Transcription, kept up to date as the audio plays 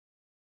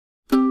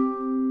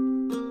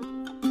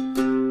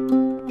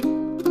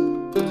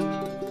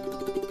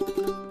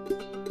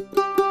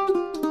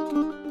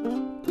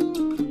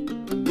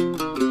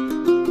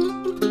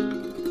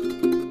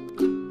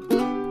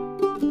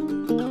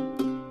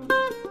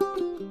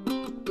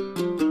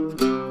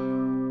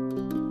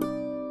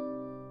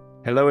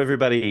Hello,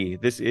 everybody.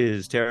 This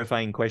is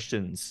Terrifying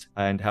Questions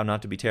and How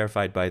Not to Be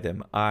Terrified by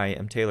Them. I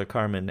am Taylor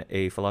Carman,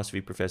 a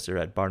philosophy professor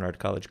at Barnard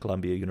College,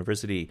 Columbia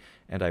University,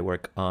 and I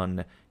work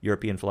on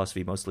European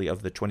philosophy, mostly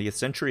of the 20th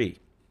century.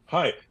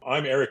 Hi,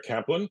 I'm Eric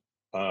Kaplan.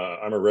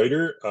 I'm a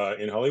writer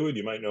in Hollywood.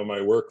 You might know my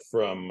work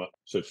from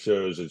such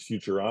shows as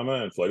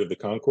Futurama and Flight of the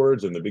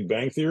Conchords and The Big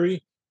Bang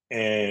Theory.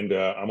 And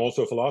I'm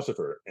also a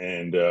philosopher.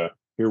 And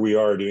here we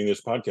are doing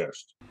this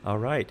podcast. All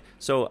right.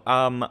 So,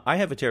 I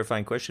have a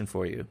terrifying question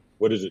for you.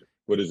 What is it?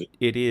 What is it?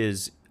 It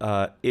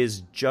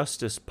is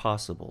justice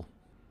possible?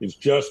 Is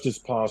justice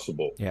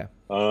possible? Yeah.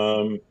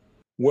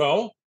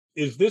 Well,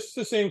 is this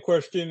the same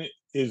question?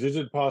 Is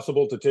it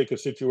possible to take a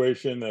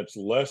situation that's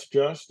less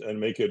just and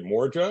make it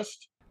more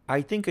just?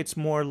 I think it's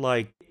more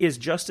like, is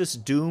justice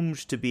doomed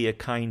to be a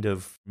kind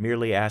of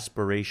merely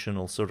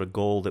aspirational sort of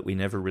goal that we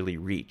never really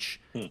reach?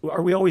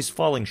 Are we always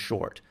falling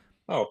short?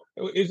 Oh,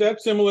 is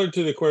that similar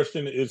to the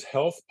question, is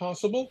health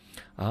possible?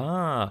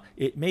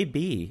 It may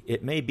be.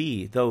 It may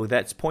be, though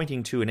that's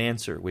pointing to an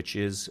answer, which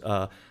is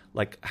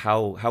like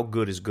how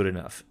good is good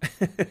enough.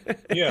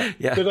 Yeah,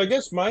 Yeah. because I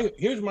guess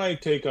here's my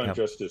take on Yeah.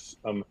 justice.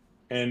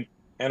 And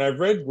I've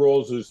read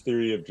Rawls's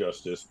theory of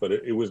justice, but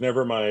it was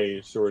never my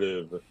sort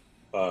of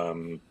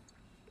um,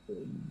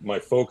 my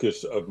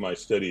focus of my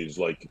studies,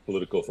 like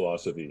political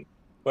philosophy.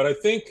 But I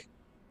think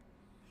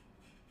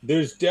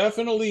there's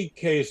definitely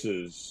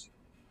cases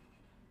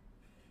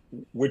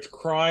which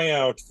cry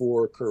out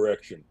for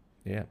correction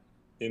Yeah.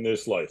 in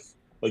this life.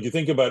 Like you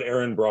think about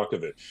Aaron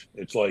Brockovich.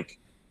 It's like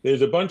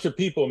there's a bunch of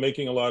people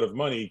making a lot of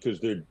money because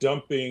they're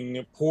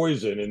dumping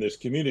poison in this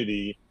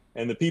community,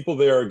 and the people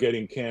there are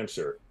getting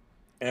cancer.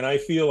 And I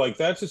feel like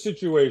that's a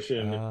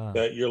situation Ah.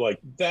 that you're like,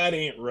 that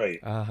ain't right.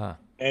 Uh-huh.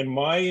 And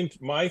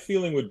my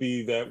feeling would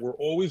be that we're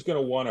always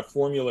going to want to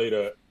formulate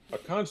a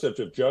concept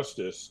of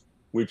justice,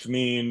 which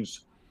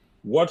means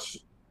what's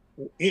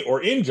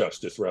or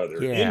injustice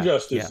rather. Yeah.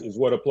 Injustice Yeah. is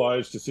what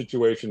applies to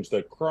situations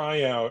that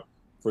cry out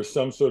for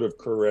some sort of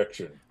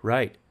correction.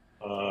 Right.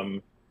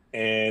 Um,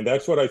 and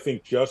that's what I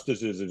think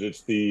justice is.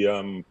 It's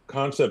the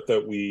concept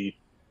that we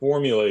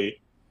formulate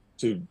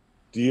to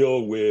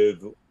deal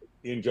with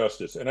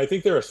injustice. And I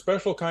think they're a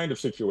special kind of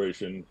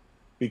situation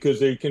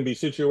because there can be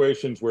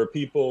situations where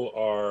people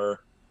are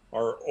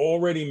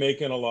already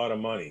making a lot of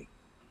money,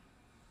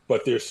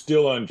 but they're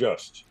still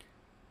unjust.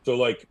 So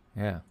like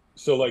Yeah.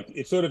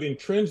 it's sort of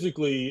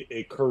intrinsically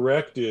a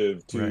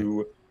corrective Right.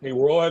 to, hey,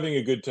 we're all having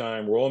a good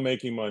time, we're all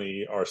making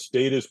money, our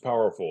state is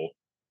powerful,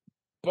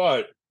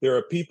 but there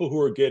are people who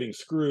are getting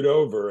screwed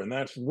over, and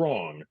that's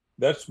wrong.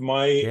 That's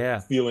my Yeah.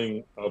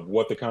 feeling of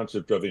what the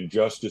concept of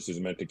injustice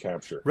is meant to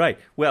capture. Right.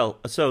 Well,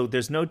 so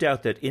there's no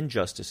doubt that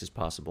injustice is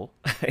possible,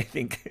 I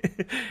think.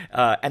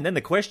 And then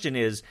the question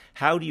is,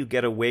 how do you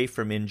get away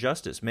from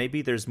injustice?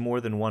 Maybe there's more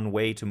than one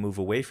way to move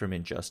away from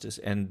injustice,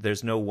 and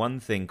there's no one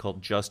thing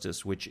called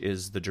justice, which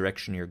is the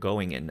direction you're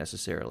going in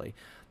necessarily.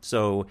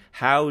 So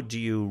how do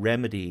you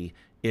remedy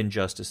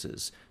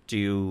injustices?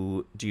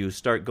 Do you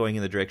start going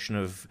in the direction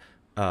of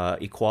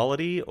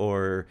equality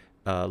or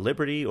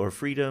liberty or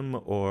freedom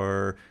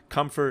or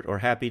comfort or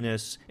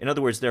happiness? In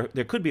other words, there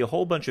could be a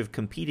whole bunch of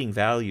competing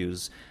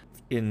values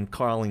in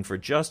calling for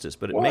justice,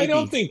 but it Well, may I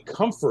don't be. think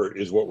comfort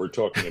is what we're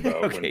talking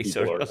about when Okay,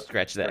 so people I'll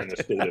scratch are in a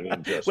that. state of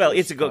injustice. Well,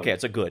 it's a good. Okay,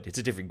 it's a good. It's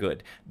a different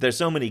good. There's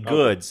so many Okay.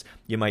 goods,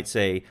 you might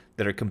say,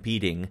 that are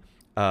competing.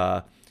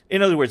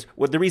 In other words,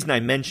 the reason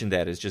I mentioned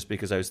that is just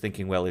because I was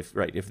thinking, well, if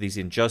these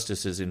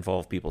injustices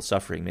involve people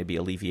suffering, maybe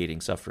alleviating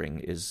suffering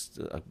is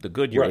the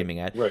good you're Right, aiming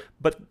at. right.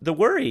 But the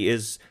worry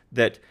is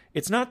that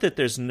it's not that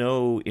there's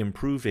no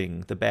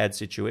improving the bad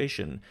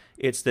situation.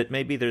 It's that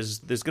maybe there's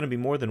going to be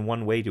more than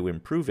one way to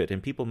improve it,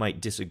 and people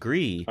might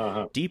disagree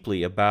Uh-huh.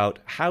 deeply about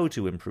how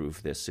to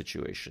improve this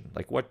situation.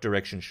 Like, what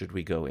direction should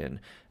we go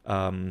in?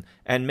 And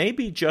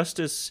maybe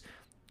justice,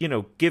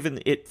 given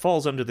it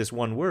falls under this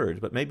one word,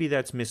 but maybe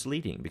that's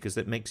misleading because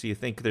it makes you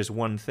think there's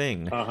one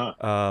thing,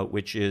 Uh-huh.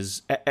 which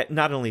is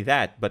not only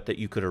that, but that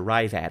you could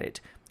arrive at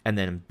it and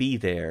then be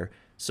there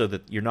so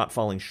that you're not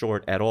falling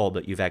short at all,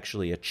 but you've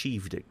actually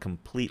achieved it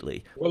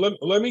completely. Well,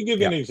 let me give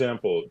you Yeah. an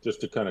example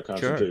just to kind of Sure.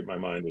 concentrate my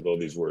mind with all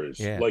these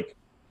words. Yeah. Like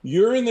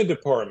you're in the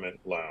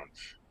department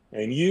lounge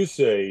and you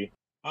say,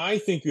 I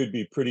think it would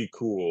be pretty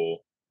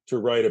cool to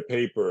write a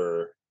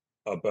paper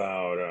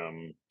about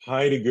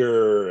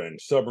Heidegger and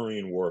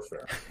submarine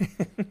warfare.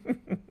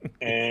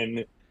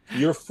 And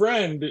your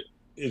friend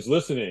is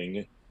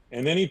listening,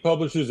 and then he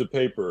publishes a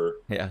paper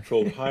Yeah.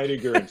 called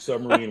Heidegger and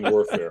Submarine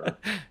Warfare.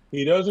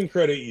 He doesn't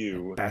credit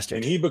you, Bastard.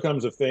 and he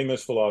becomes a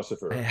famous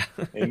philosopher.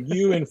 Yeah. And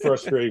you, in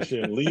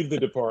frustration, leave the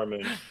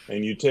department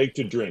and you take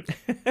to drink.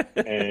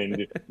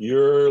 And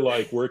you're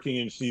like working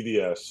in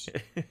CVS,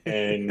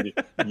 and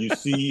you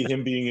see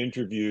him being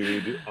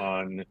interviewed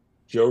on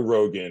Joe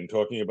Rogan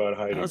talking about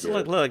Oh, it's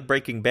Heidegger. like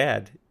Breaking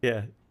Bad.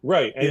 Yeah.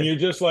 Right. And Yeah. you're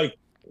just like,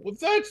 well,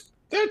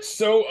 That's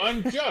so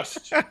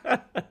unjust.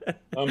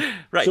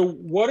 Right. So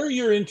what are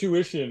your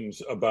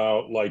intuitions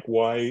about like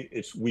why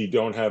we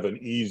don't have an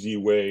easy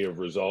way of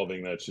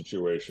resolving that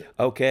situation?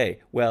 Okay.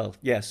 Well,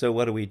 yeah. So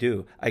what do we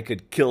do? I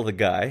could kill the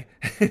guy.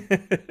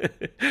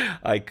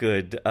 I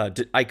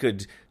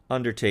could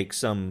undertake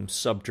some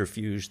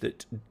subterfuge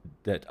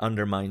that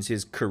undermines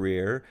his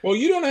career. Well,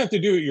 you don't have to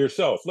do it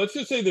yourself. Let's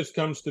just say this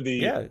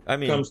Yeah. I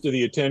mean, comes to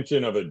the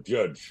attention of a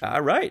judge,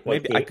 all right.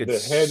 like Maybe I could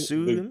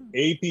sue the them.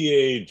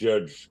 APA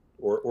judge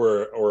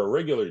or a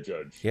regular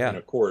judge in Yeah.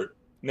 a court.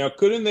 Now,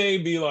 couldn't they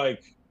be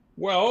like,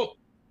 well,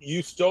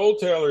 you stole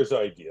Taylor's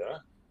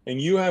idea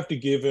and you have to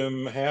give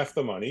him half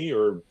the money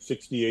or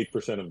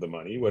 68% of the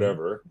money, Hmm.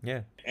 whatever,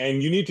 Yeah.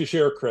 and you need to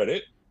share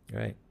credit.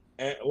 Right.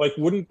 And, like,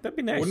 wouldn't That'd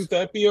be nice. wouldn't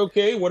that be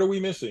okay? What are we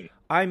missing?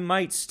 I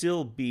might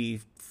still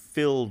be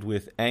filled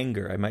with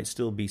anger. I might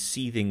still be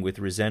seething with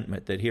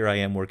resentment that here I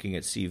am working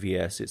at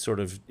CVS. It's sort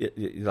of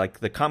like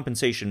the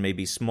compensation may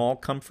be small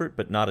comfort,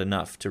 but not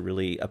enough to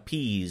really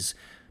appease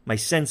my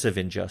sense of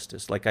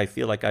injustice. Like I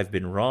feel like I've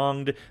been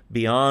wronged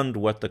beyond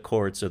what the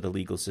courts or the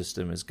legal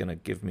system is going to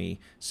give me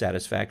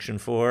satisfaction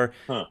for.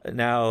 Huh.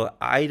 Now,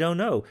 I don't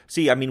know.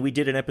 See, I mean, we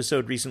did an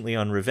episode recently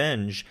on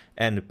revenge,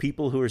 and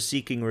people who are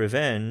seeking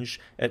revenge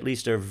at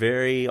least are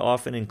very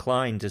often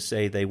inclined to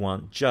say they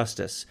want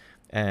justice.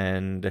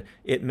 And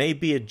it may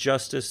be a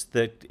justice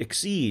that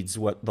exceeds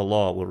what the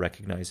law will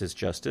recognize as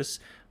justice.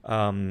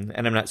 And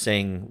I'm not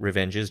saying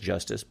revenge is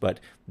justice, but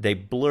they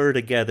blur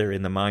together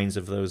in the minds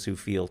of those who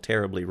feel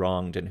terribly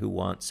wronged and who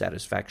want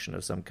satisfaction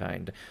of some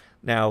kind.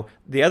 Now,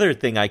 the other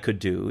thing I could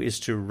do is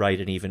to write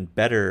an even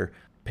better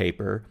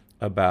paper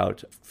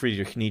about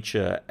Friedrich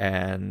Nietzsche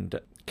and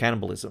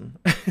cannibalism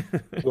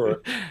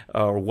Sure.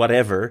 or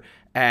whatever.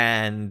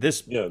 And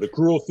this, Yeah, the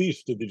cruel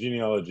feast of the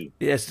genealogy.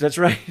 yes, that's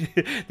right.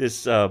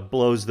 This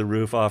blows the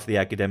roof off the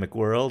academic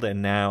world,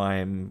 and now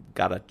I'm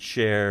got a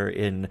chair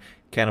in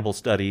cannibal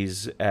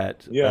studies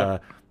at Yeah,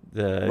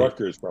 the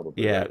Rutgers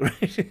probably. yeah.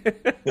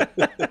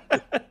 Right?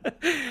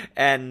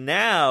 And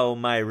now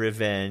my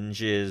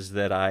revenge is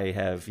that I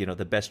have,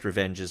 the best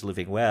revenge is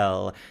living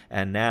well,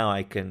 and now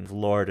I can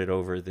lord it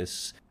over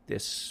this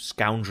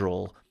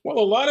scoundrel. Well,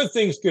 a lot of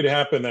things could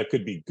happen that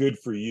could be good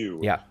for you.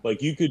 Yeah,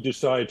 Like you could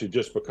decide to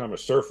just become a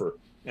surfer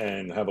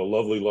and have a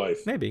lovely life.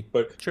 maybe.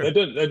 But Sure. that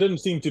doesn't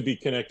seem to be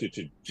connected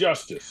to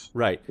justice,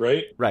 Right.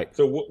 right? Right.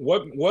 So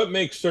what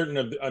makes certain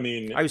of I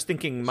mean, I was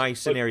thinking my like,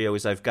 scenario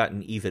is I've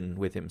gotten even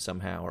with him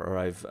somehow, or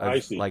I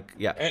I've see. like,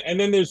 yeah, And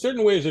then there's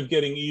certain ways of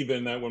getting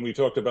even that when we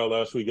talked about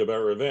last week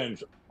about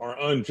revenge are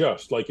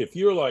unjust. Like if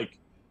you're like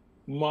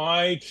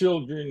my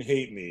children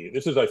hate me.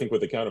 This is, I think, what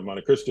the Count of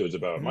Monte Cristo is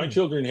about. My Mm,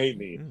 children hate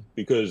me mm.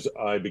 because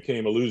I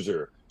became a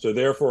loser. So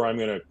therefore, I'm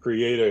going to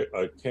create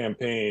a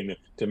campaign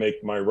to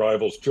make my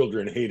rival's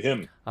children hate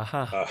him.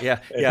 Aha. Yeah,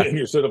 And, yeah, and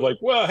you're sort of like,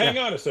 well, yeah. hang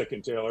on a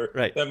second, Taylor.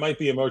 Right. That might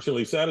be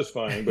emotionally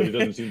satisfying, but it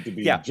doesn't seem to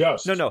be Yeah. No,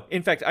 just. no.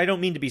 In fact, I don't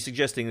mean to be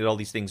suggesting that all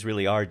these things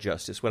really are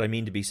justice. What I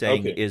mean to be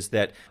saying Okay. is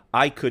that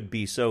I could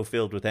be so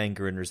filled with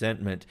anger and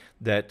resentment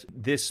that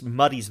this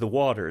muddies the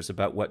waters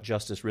about what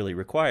justice really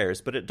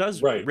requires. But it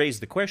does Right. raise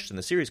the question,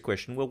 the serious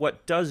question, well,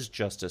 what does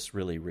justice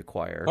really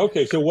require?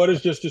 Okay. So what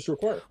does justice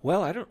require?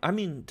 Well, I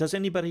mean, does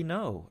anybody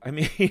know? I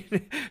mean,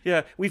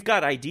 yeah, we've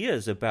got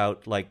ideas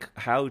about like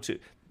how to,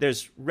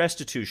 there's You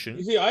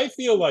restitution. see, I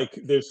feel like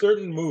there's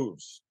certain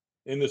moves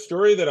in the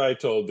story that I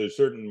told. There's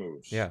certain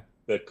moves Yeah,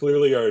 that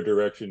clearly are a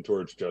direction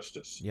towards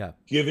justice. yeah,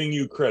 Giving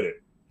you credit.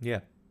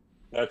 yeah,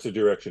 That's a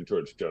direction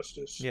towards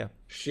justice. yeah.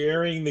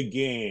 Sharing the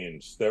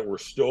gains that were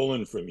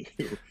stolen from you.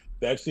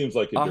 That seems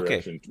like a Okay.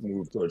 direction to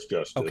move towards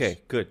justice.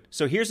 Okay, good.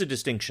 So here's a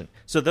distinction.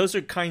 So those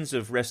are kinds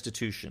of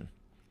restitution,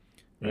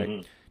 right?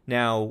 Mhm.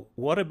 Now,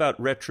 what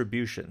about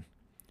retribution?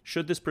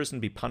 Should this person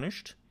be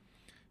punished?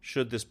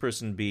 Should this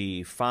person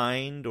be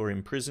fined or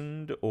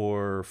imprisoned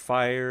or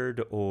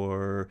fired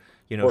or,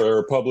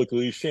 Or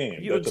publicly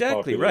shamed. That's a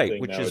exactly popular right,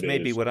 thing which is maybe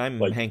nowadays. what I'm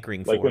Like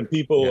hankering like for. when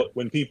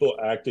Yeah, people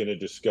act in a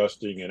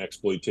disgusting and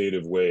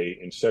exploitative way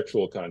in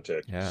sexual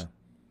contexts, yeah,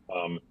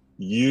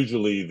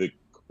 usually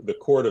the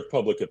court of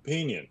public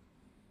opinion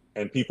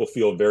and people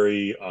feel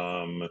very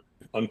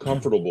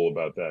uncomfortable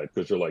about that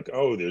because they're like,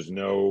 oh, there's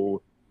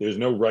no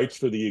rights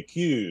for the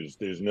accused.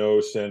 There's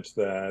no sense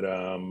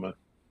that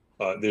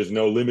there's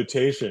no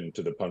limitation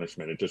to the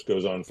punishment. It just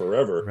goes on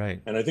forever.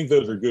 right. And I think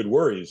those are good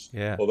worries.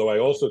 Yeah, Although I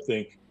also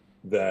think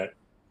that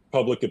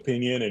public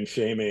opinion and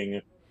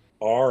shaming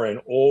are and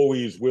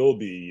always will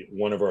be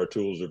one of our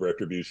tools of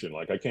retribution.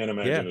 Like I can't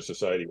imagine yeah. a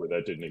society where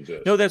that didn't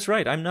exist. No, that's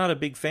right. I'm not a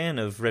big fan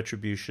of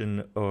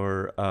retribution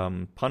or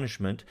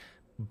punishment,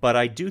 but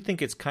I do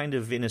think it's kind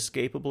of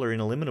inescapable or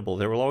ineliminable.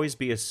 There will always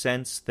be a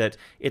sense that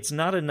it's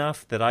not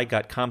enough that I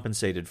got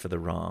compensated for the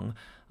wrong.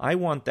 I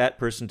want that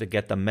person to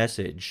get the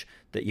message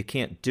that you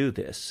can't do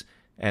this,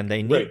 and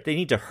Right. they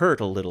need to hurt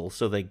a little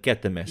so they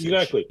get the message.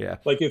 Exactly. Yeah.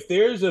 Like if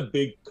there's a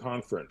big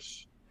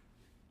conference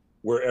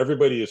where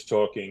everybody is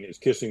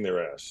kissing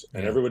their ass,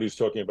 and Yeah. everybody's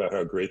talking about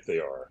how great they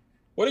are,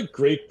 what a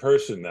great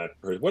person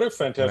what a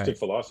fantastic Right.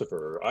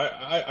 philosopher.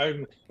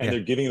 I'm and Yeah. they're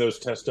giving those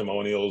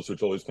testimonials,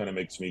 which always kind of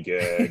makes me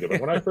gag. But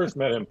when I first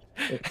met him,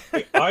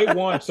 I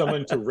want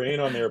someone to rain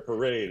on their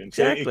parade and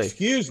say, Exactly.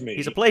 "Excuse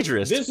He's a me,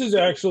 plagiarist. this is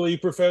actually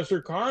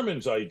Professor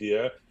Carmen's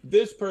idea.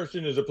 This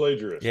person is a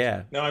plagiarist."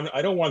 Yeah. Now,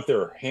 I don't want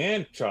their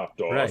hand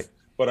chopped off, Right.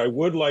 but I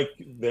would like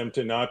them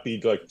to not be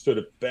like sort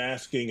of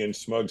basking in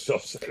smug Yeah,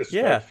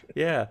 self-satisfaction.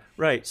 yeah,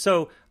 right.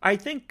 So I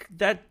think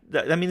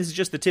I mean, this is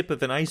just the tip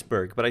of an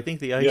iceberg, but I think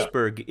the Yeah,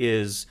 iceberg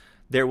is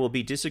there will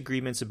be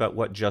disagreements about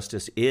what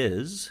justice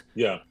is.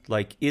 yeah.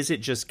 Like, is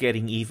it just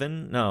getting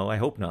even? No, I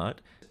hope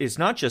not. It's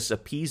not just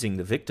appeasing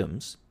the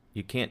victims.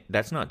 You can't,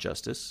 that's not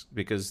justice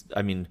because,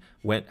 I mean,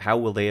 how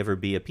will they ever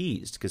be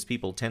appeased? Because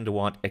people tend to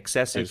want And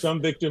excessive.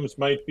 some victims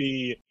might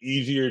be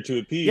easier to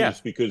Yeah,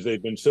 appease because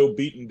they've been so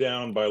beaten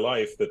down by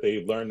life that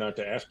they've learned not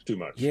to ask too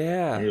much. And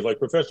yeah, you're like,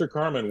 Professor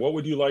Carmen, what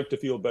would you like to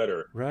feel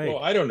better? Well, right.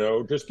 I don't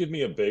know. Just give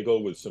me a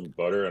bagel with some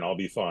butter and I'll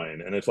be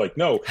fine. And it's like,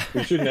 no,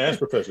 we shouldn't ask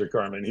Professor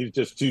Carmen. He's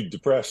just too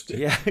depressed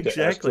Yeah,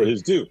 to ask for exactly.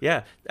 his due.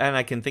 Yeah, and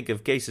I can think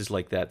of cases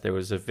like that. There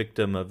was a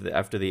victim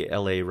after the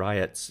L.A.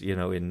 riots,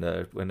 in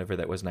the whenever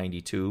that was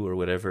 92 or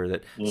whatever,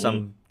 that Mm-hmm.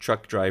 some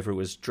truck driver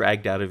was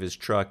dragged out of his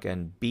truck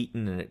and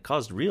beaten, and it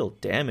caused real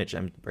damage. I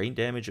mean, brain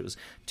damage. It was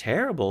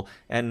terrible.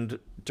 And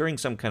during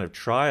some kind of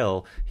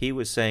trial, he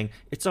was saying,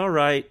 "It's all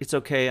right. It's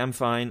okay. I'm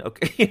fine."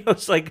 Okay,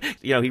 it's like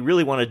he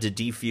really wanted to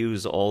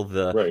defuse all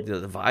the, Right. the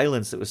the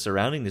violence that was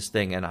surrounding this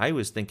thing. And I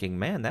was thinking,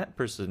 man, that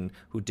person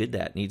who did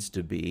that needs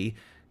to be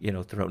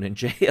thrown in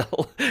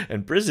jail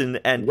and prison.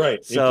 And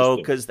Right. so, Interesting.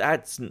 because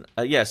that's,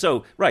 yeah,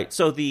 so, right.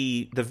 So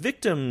the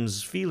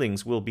victim's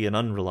feelings will be an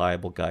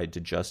unreliable guide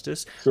to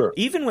justice. Sure.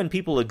 Even when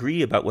people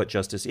agree about what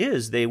justice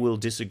is, they will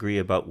disagree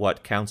about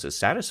what counts as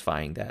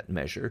satisfying that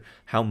measure,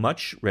 how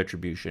much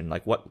retribution,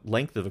 like what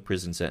length of a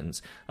prison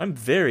sentence. I'm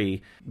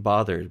very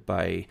bothered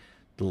by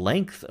the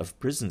length of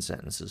prison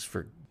sentences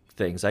for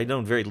things. I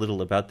know very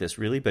little about this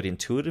really, but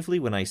intuitively,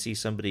 when I see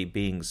somebody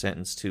being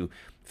sentenced to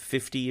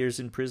 50 years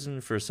in prison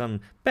for some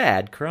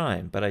bad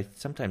crime, but I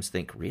sometimes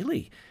think,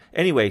 really?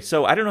 Anyway,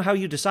 so I don't know how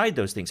you decide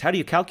those things. How do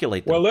you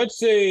calculate Well, them? let's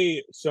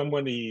say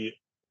somebody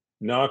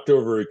knocked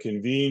over a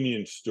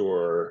convenience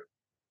store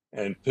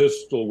and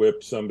pistol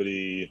whipped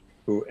somebody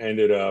who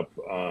ended up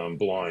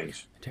blind.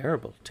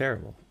 Terrible,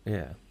 terrible.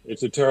 Yeah.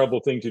 It's a terrible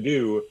thing to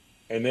do.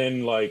 And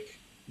then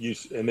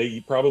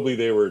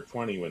they were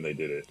 20 when they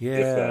did it,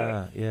 if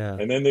that. Yeah, yeah,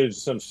 And then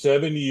there's some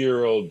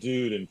 70-year-old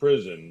dude in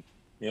prison.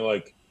 You're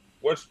like,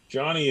 what's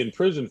Johnny in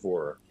prison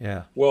for?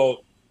 yeah,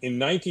 Well, in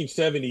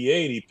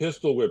 1978, he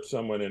pistol whipped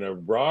someone in a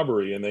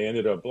robbery and they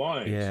ended up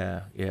blind.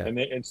 yeah, yeah. And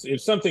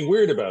it's something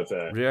weird about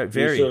that. Very, You're sort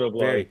very, of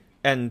very. like,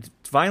 And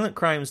violent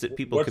crimes that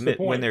people what's the commit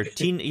when point?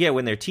 they're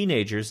when they're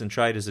teenagers and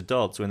tried as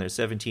adults, when they're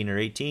 17 or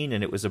 18,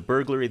 and it was a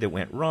burglary that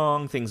went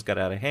wrong, things got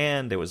out of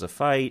hand, there was a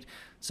fight,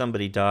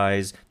 somebody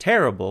dies,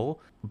 terrible,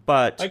 I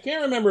but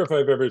can't remember if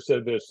I've ever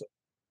said this.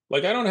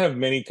 Like, I don't have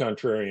many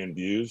contrarian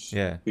views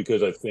yeah,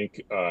 because I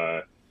think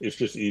it's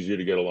just easier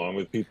to get along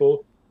with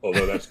people.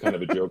 Although that's kind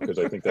of a joke because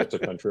I think that's a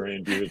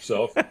contrarian view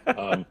itself,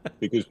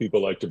 because people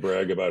like to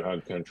brag about how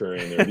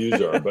contrarian their views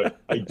are. But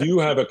I do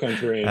have a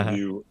contrarian uh-huh.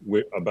 view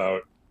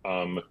about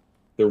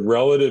the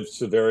relative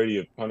severity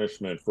of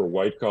punishment for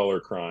white collar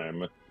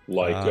crime,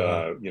 like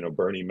Uh,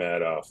 Bernie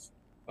Madoff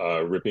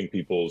ripping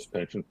people's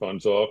pension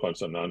funds off on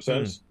some hmm,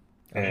 nonsense,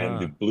 and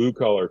the uh-huh. blue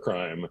collar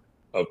crime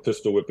of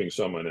pistol whipping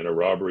someone in a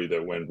robbery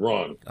that went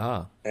wrong.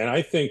 Ah. And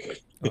I think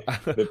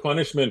the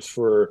punishments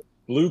for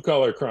blue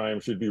collar crime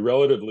should be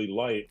relatively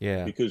light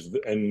Yeah,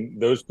 and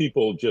those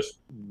people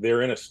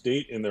they're in a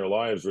state in their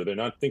lives where they're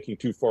not thinking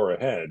too far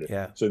ahead.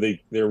 yeah, So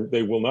they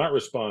will not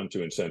respond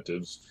to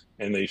incentives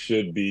and they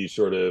should be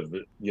sort of,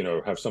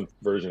 have some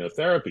version of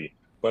therapy.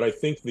 But I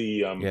think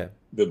yeah.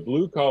 the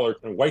blue collar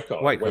and White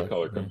white collar.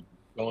 collar Yeah. crime,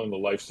 on the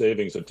life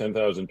savings of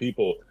 10,000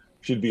 people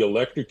should be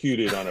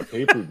electrocuted on a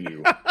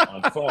pay-per-view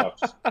on Fox,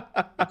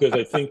 because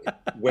I think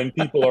when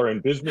people are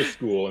in business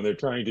school and they're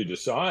trying to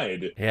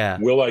decide, Yeah,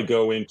 will I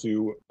go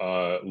into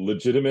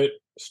legitimate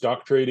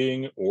stock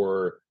trading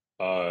or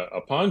a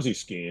Ponzi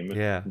scheme,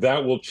 yeah,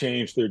 that will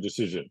change their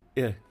decision.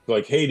 yeah,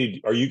 Like, hey,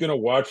 are you going to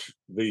watch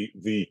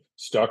the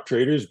stock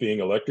traders being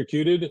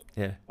electrocuted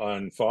yeah,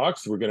 on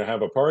Fox? We're going to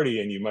have a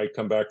party, and you might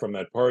come back from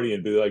that party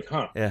and be like,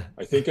 huh, yeah.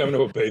 I think I'm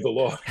going to obey the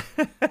law.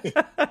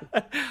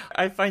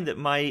 I find that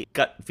my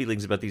gut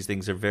feelings about these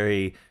things are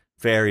very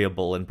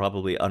variable and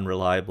probably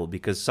unreliable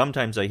because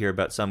sometimes I hear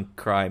about some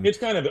crime. It's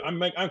kind of I'm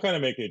kind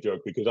of making a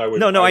joke because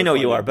No, no, I I would know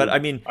find you are, it but I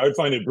mean, I would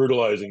find it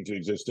brutalizing to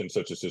exist in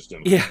such a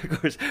system. yeah,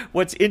 of course.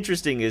 What's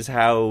interesting is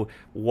how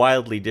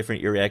wildly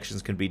different your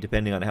reactions can be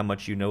depending on how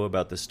much you know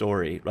about the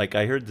story. Like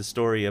I heard the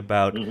story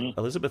about Hmm.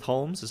 Elizabeth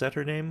Holmes, is that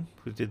her name?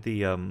 Who did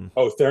the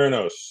Oh,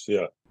 Theranos,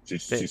 yeah. She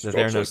the talks like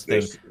Theranos thing?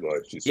 this.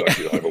 Like she's Yeah. like,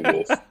 I have a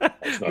wolf.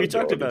 It's not We a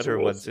talked dog, about it's a her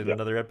wolf. once in Yeah,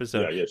 another yeah,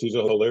 episode. yeah. She's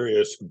a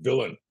hilarious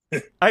villain.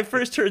 I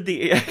first heard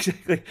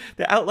exactly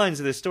the outlines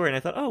of this story, and I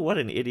thought, oh, what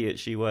an idiot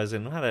she was,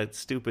 and what a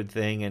stupid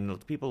thing,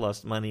 and people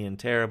lost money, and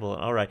terrible,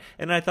 and all right.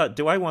 And I thought,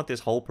 do I want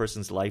this whole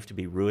person's life to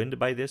be ruined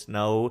by this?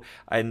 No.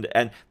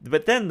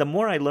 But then the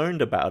more I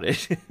learned about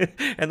it,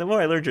 and the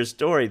more I learned her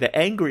story, the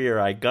angrier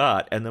I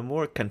got, and the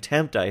more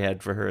contempt I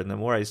had for her, and the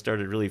more I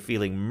started really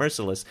feeling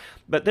merciless.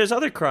 But there's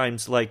other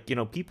crimes like,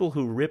 people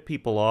who rip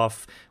people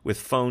off with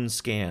phone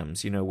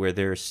scams, where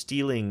they're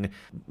stealing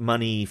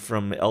money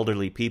from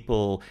elderly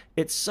people.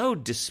 It's so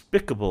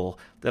despicable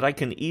that I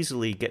can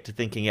easily get to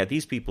thinking, yeah,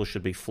 these people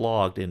should be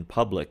flogged in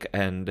public.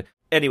 And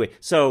anyway,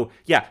 so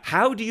yeah,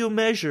 how do you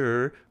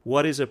measure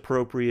what is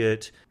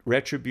appropriate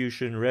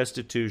retribution,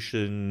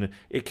 restitution?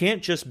 It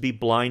can't just be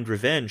blind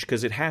revenge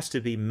because it has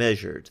to be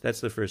measured.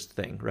 That's the first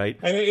thing, right?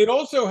 And it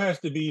also has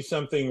to be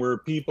something where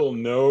people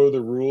know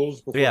the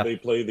rules before they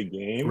play the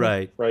game.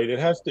 Right. Right.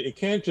 It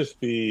can't just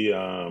be,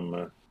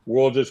 we're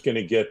all just going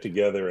to get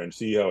together and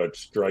see how it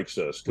strikes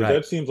us, because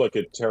that seems like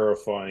a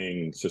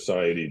terrifying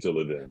society to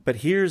live in. But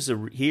here's a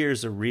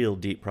real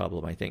deep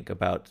problem, I think,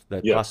 about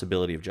the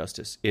possibility of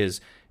justice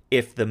is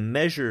if the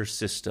measure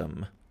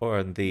system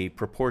or the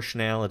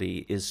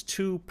proportionality is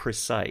too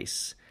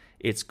precise,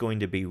 it's going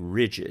to be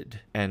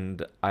rigid,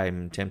 and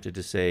I'm tempted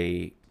to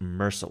say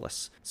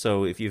merciless.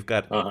 So if you've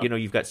got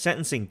you've got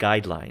sentencing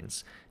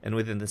guidelines, and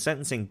within the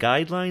sentencing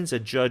guidelines, a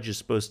judge is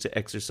supposed to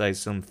exercise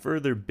some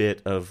further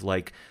bit of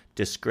like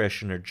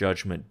discretion or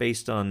judgment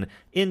based on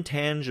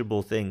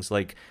intangible things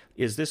like,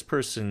 is this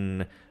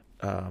person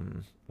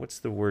what's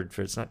the word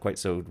for it? It's not quite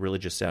so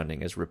religious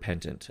sounding as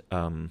repentant.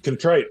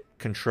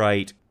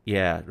 Contrite.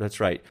 Yeah,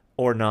 that's right.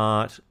 Or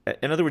not.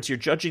 In other words, you're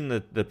judging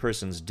the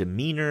person's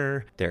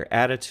demeanor, their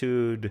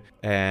attitude,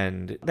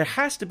 and there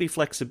has to be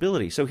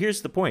flexibility. So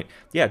here's the point.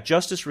 Yeah,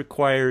 justice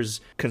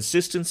requires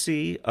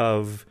consistency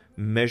of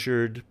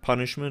measured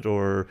punishment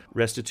or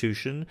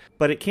restitution,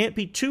 but it can't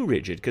be too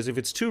rigid, because if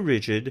it's too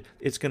rigid,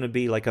 it's going to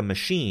be like a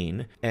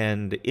machine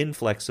and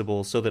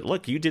inflexible, so that,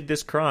 look, you did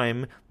this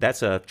crime,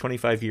 that's a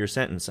 25-year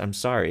sentence. I'm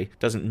sorry.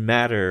 Doesn't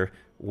matter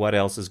what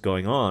else is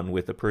going on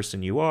with the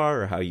person you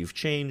are, or how you've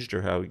changed,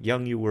 or how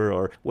young you were,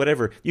 or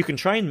whatever. You can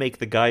try and make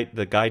the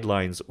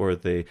guidelines or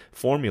the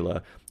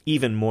formula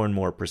even more and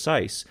more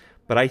precise.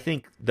 But I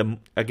think,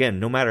 again,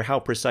 no matter how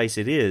precise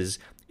it is,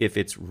 if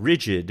it's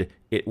rigid,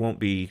 it won't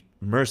be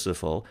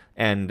merciful.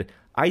 And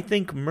I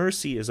think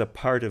mercy is a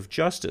part of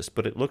justice,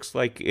 but it looks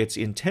like it's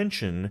in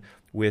tension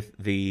with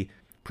the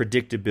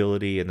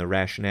predictability and the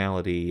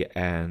rationality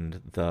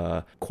and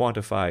the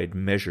quantified,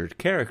 measured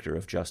character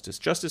of justice.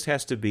 Justice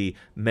has to be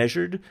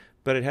measured,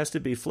 but it has to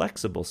be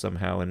flexible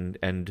somehow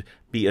and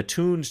be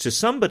attuned to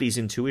somebody's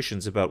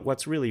intuitions about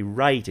what's really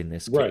right in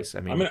this case.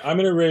 I mean, I'm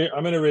going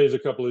to raise a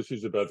couple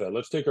issues about that.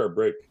 Let's take our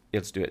break.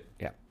 Let's do it.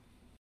 Yeah.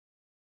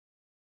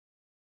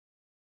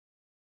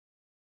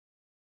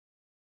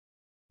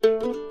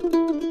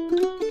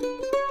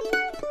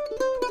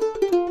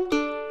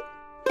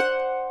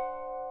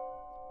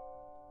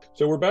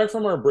 So we're back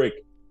from our break,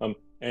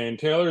 and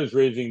Taylor is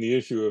raising the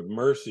issue of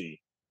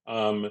mercy.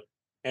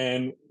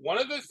 And one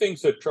of the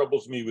things that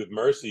troubles me with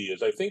mercy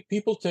is I think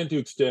people tend to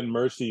extend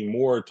mercy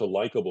more to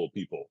likable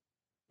people,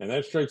 and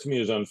that strikes me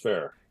as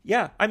unfair.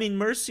 Yeah, I mean,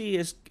 mercy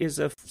is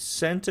a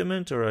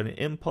sentiment or an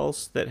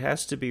impulse that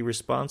has to be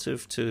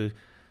responsive to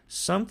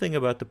something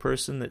about the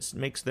person that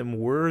makes them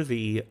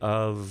worthy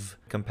of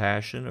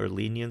compassion or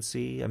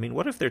leniency. I mean,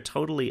 what if they're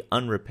totally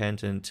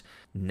unrepentant,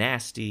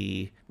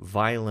 nasty,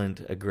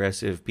 violent,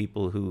 aggressive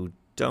people who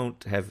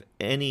don't have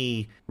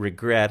any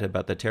regret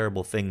about the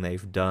terrible thing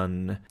they've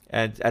done,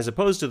 and as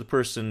opposed to the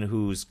person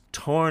who's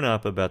torn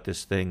up about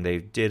this thing, they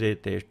did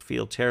it, they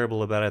feel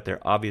terrible about it,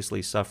 they're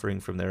obviously suffering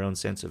from their own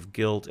sense of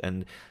guilt,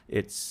 and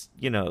it's,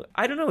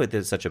 I don't know if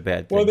it's such a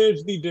bad thing. Well,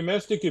 there's the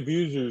domestic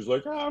abusers,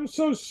 like, oh, I'm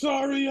so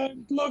sorry, I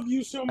love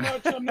you so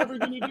much, I'm never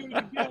going to do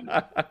it again.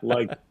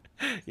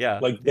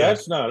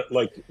 That's not,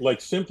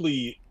 like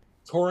simply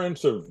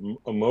torrents of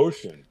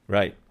emotion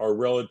are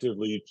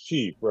relatively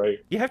cheap, right?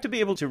 You have to be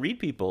able to read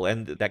people,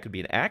 and that could be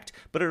an act,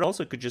 but it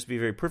also could just be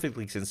very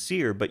perfectly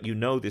sincere, but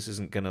this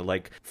isn't going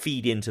to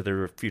feed into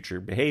their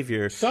future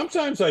behavior.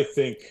 Sometimes I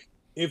think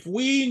if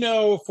we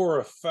know for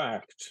a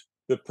fact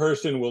the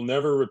person will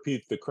never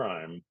repeat the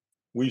crime,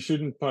 we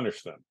shouldn't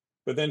punish them.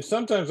 But then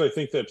sometimes I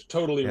think that's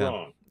totally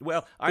wrong.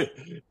 Well,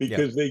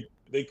 because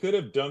they could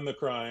have done the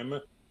crime.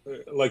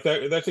 Like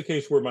that's a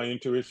case where my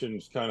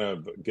intuitions kind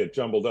of get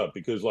jumbled up,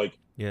 because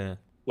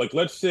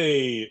let's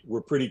say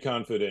we're pretty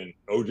confident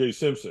O.J.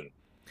 Simpson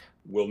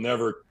will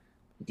never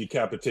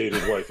decapitate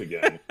his wife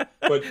again,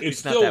 but it's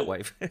still not that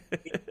wife.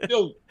 It's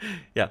still,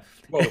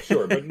 well,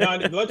 sure, but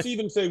not. Let's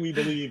even say we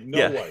believe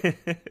wife,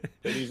 that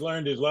he's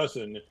learned his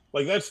lesson.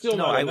 Like that's still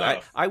not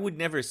enough. I would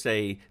never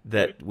say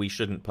that we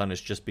shouldn't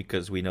punish just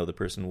because we know the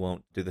person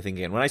won't do the thing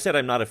again. When I said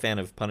I'm not a fan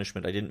of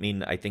punishment, I didn't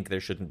mean I think there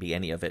shouldn't be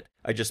any of it.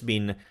 I just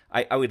mean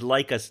I would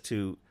like us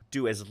to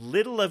do as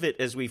little of it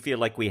as we feel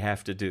like we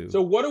have to do.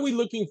 So what are we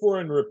looking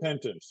for in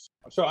repentance?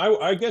 So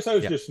I guess I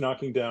was just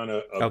knocking down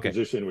a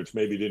position which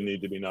maybe didn't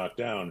need to be knocked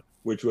down,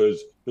 which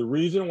was the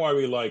reason why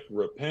we like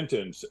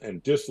repentance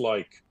and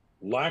dislike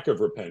lack of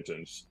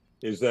repentance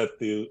is that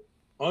the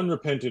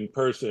unrepentant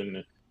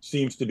person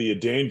seems to be a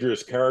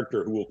dangerous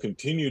character who will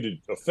continue to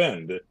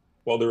offend,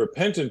 while the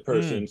repentant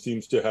person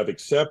seems to have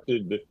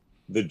accepted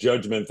the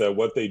judgment that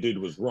what they did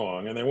was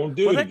wrong and they won't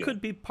do it again. Well, that could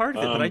be part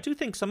of it, but I do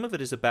think some of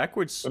it is a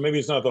backwards... But maybe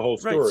it's not the whole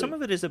story. Right, some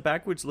of it is a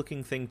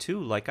backwards-looking thing,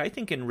 too. Like, I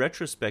think in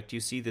retrospect, you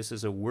see this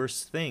as a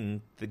worse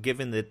thing,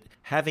 given that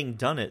having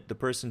done it, the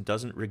person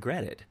doesn't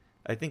regret it.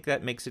 I think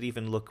that makes it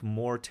even look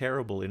more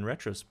terrible in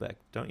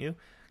retrospect, don't you?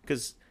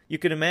 Because you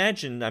can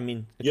imagine, I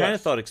mean, a kind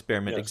of thought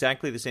experiment,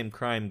 exactly the same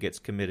crime gets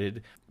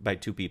committed by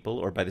two people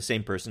or by the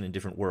same person in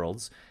different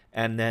worlds,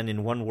 and then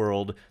in one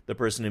world, the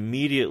person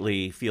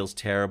immediately feels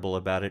terrible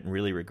about it and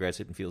really regrets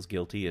it and feels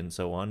guilty and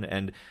so on,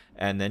 and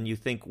then you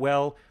think,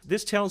 well,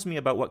 this tells me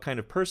about what kind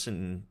of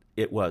person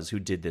it was who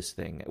did this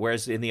thing,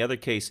 whereas in the other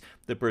case,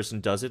 the person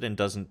does it and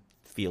doesn't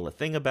feel a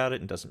thing about it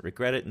and doesn't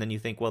regret it, and then you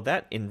think, well,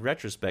 that in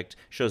retrospect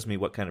shows me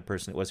what kind of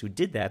person it was who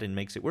did that and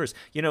makes it worse.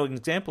 You know, an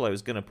example I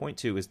was going to point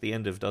to is the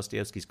end of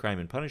Dostoevsky's Crime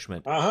and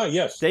Punishment.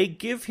 Yes. They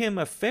give him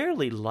a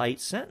fairly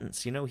light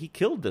sentence. You know, he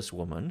killed this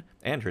woman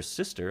and her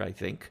sister, I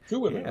think.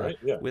 Two women, right?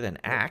 Yeah. With an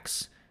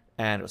axe,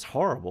 and it was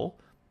horrible.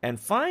 And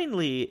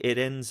finally, it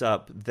ends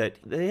up that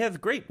they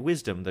have great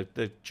wisdom.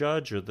 The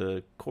judge or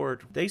the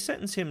court, they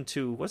sentence him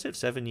to, was it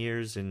 7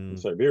 years in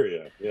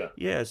Siberia? Yeah.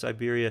 Yeah,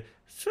 Siberia.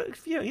 So,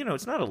 you know,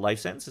 it's not a life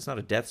sentence. It's not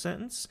a death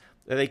sentence.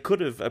 They could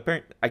have,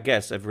 I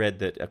guess I've read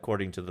that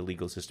according to the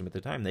legal system at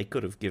the time, they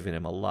could have given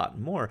him a lot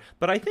more.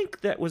 But I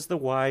think that was the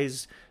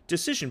wise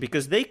decision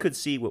because they could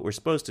see what we're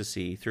supposed to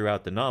see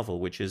throughout the novel,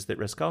 which is that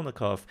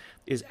Raskolnikov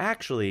is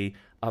actually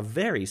a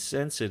very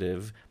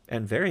sensitive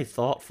and very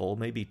thoughtful,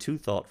 maybe too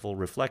thoughtful,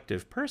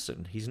 reflective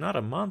person. He's not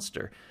a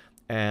monster.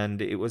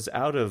 And it was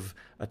out of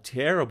a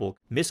terrible,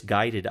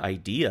 misguided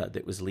idea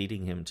that was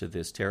leading him to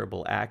this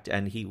terrible act.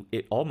 And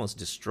it almost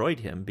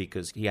destroyed him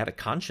because he had a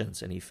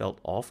conscience and he felt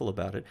awful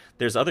about it.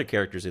 There's other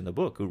characters in the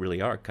book who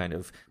really are kind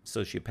of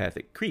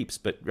sociopathic creeps,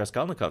 but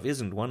Raskolnikov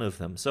isn't one of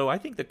them. So I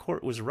think the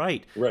court was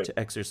right to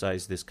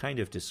exercise this kind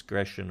of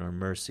discretion or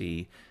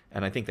mercy.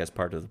 And I think that's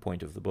part of the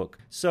point of the book.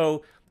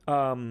 So,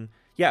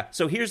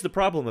 so here's the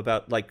problem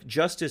about, like,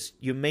 justice.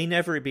 You may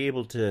never be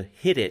able to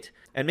hit it,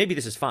 and maybe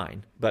this is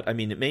fine, but, I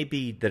mean, it may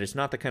be that it's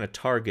not the kind of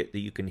target that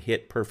you can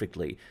hit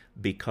perfectly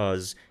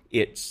because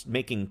it's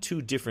making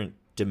two different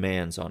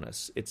demands on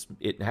us.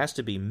 It has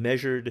to be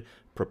measured,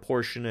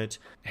 proportionate,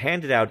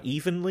 handed out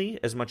evenly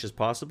as much as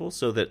possible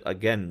so that,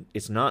 again,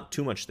 it's not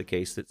too much the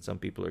case that some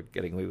people are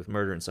getting away with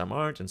murder and some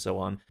aren't and so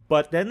on.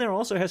 But then there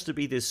also has to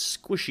be this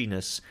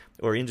squishiness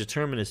or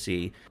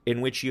indeterminacy in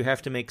which you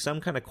have to make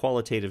some kind of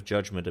qualitative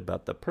judgment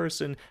about the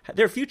person,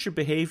 their future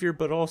behavior,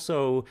 but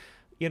also,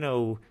 you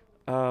know,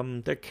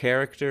 their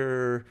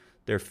character,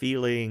 their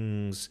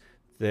feelings,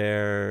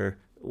 their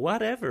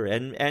whatever,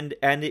 and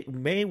it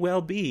may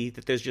well be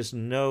that there's just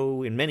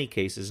in many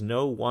cases,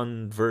 no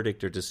one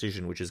verdict or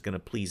decision which is going to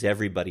please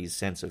everybody's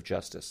sense of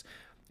justice.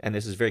 And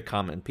this is very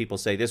common. People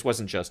say this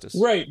wasn't justice.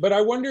 Right, but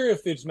I wonder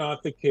if it's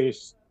not the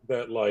case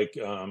that, like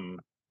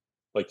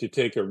to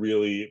take a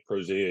really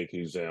prosaic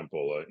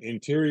example,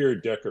 interior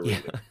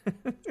decorating.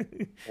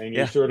 And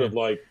you're sort of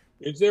like,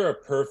 is there a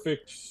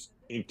perfect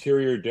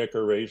interior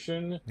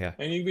decoration? Yeah.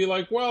 And you'd be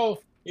like,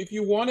 well, if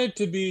you want it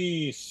to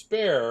be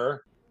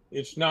spare,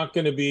 it's not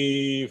going to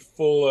be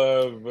full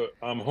of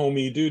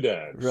homey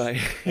doodads. Right.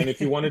 And if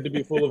you want it to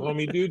be full of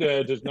homey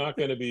doodads, it's not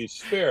going to be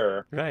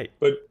spare. Right.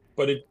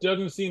 But it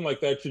doesn't seem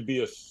like that should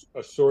be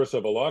a source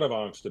of a lot of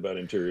angst about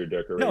interior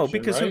decoration. No,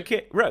 because right? who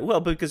cares? Right. Well,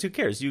 because who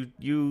cares?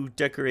 You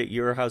decorate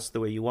your house the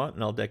way you want,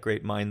 and I'll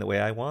decorate mine the way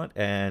I want,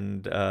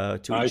 and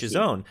to each his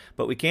own.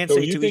 But we can't say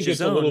to each his own. So you think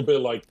it's a little bit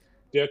like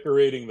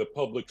decorating the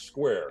public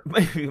square?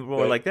 Maybe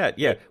more like that,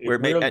 yeah. If we're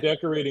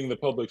decorating the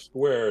public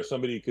square,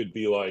 somebody could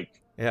be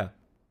like, yeah,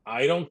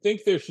 I don't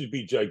think there should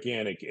be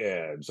gigantic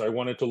ads. I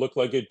want it to look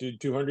like it did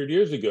 200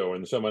 years ago.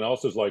 And someone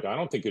else is like, I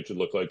don't think it should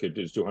look like it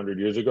did 200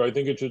 years ago. I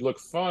think it should look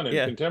fun and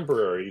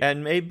contemporary.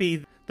 And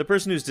maybe the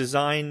person whose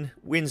design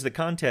wins the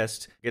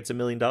contest gets $1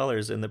 million,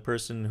 and the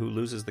person who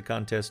loses the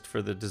contest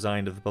for the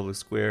design of the public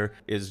square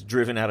is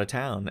driven out of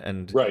town.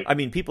 And I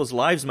mean, people's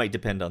lives might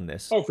depend on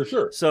this. Oh, for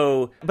sure.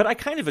 So, but I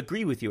kind of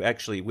agree with you,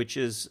 actually, which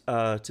is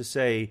to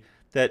say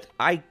that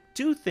I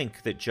do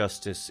think that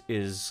justice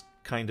is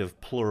kind of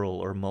plural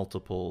or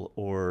multiple,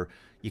 or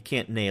you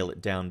can't nail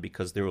it down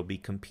because there will be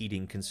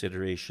competing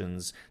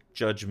considerations,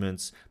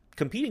 judgments,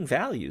 competing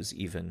values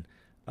even.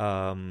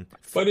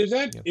 But is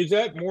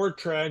that more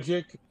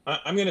tragic?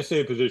 I'm going to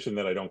say a position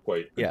that I don't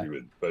quite agree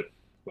with, but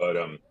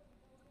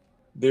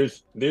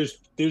there's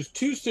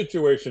two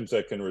situations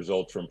that can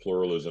result from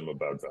pluralism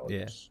about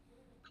values.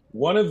 Yeah.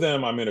 One of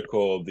them I'm going to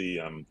call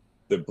the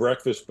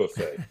breakfast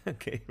buffet.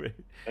 Okay, right.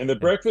 And the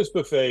breakfast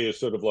buffet is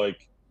sort of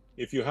like,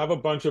 if you have a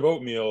bunch of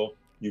oatmeal,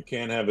 you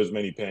can't have as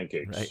many Right.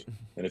 pancakes.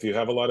 And if you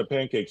have a lot of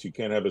pancakes, you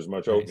can't have as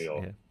much Right.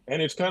 oatmeal. Yeah.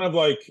 And it's kind of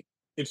like,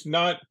 it's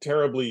not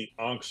terribly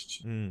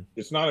Mm.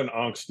 it's not an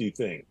angsty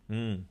thing.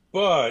 Mm.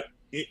 But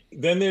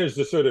then there's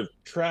the sort of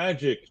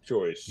tragic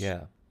choice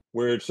Yeah.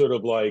 where it's sort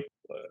of like,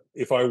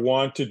 if I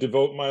want to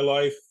devote my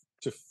life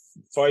to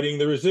fighting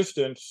the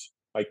resistance,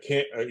 I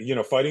can't,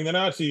 fighting the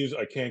Nazis,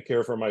 I can't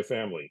care for my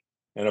family.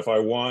 And if I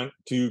want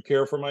to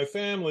care for my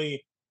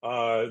family,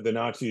 the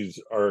Nazis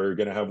are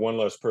going to have one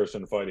less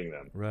person fighting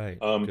them. Right.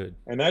 Good.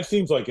 And that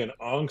seems like an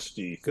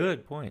angsty thing.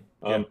 Good point.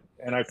 Yeah.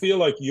 And I feel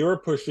like you're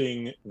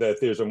pushing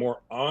that there's a more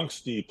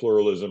angsty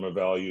pluralism of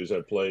values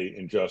at play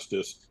in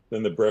justice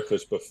than the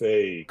breakfast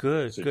buffet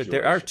Good, good.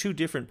 There are situation. two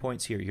different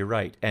points here. You're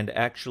right. And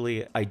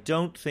actually, I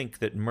don't think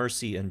that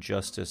mercy and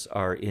justice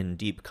are in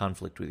deep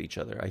conflict with each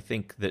other. I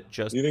think that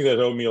Do you think that's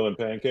oatmeal and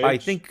I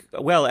pancakes? think,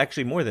 well,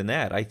 actually, more than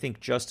that, I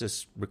think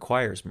justice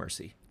requires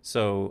mercy.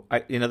 So,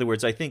 in other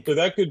words, I think, So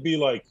that could be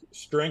like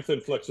strength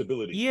and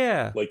flexibility.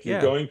 yeah, Like you're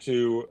yeah, going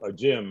to a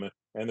gym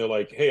and they're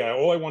like, hey,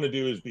 all I want to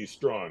do is be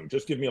strong.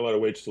 Just give me a lot of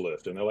weights to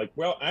lift. And they're like,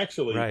 well,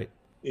 actually, right,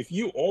 if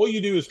you all you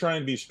do is try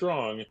and be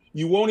strong,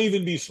 you won't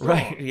even be right,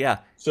 strong. yeah.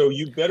 So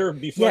you better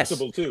be Yes,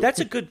 flexible too. that's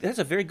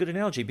a very good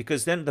analogy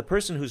because then the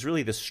person who's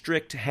really the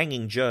strict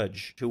hanging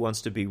judge who wants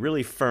to be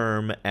really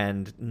firm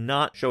and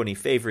not show any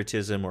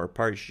favoritism or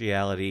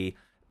partiality,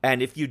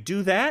 and if you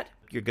do that,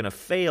 you're going to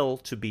fail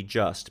to be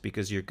just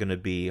because you're going to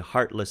be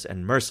heartless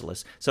and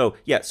merciless. So,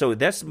 yeah, so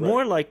that's Right.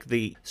 more like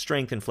the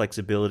strength and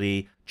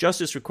flexibility.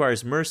 Justice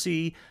requires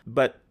mercy,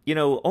 but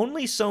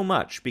only so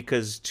much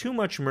because too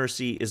much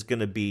mercy is going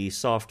to be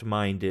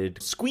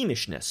soft-minded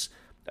squeamishness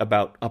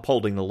about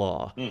upholding the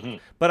law. Mm-hmm.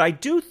 But I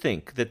do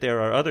think that there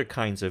are other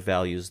kinds of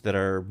values that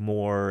are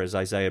more, as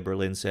Isaiah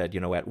Berlin said,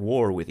 at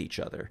war with each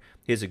other.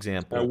 His At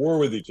example, war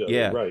with each other.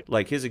 yeah, Right.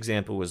 like his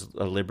example was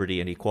liberty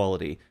and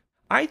equality.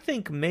 I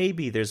think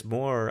maybe there's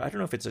more, I don't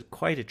know if it's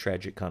quite a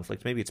tragic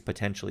conflict, maybe it's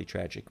potentially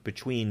tragic,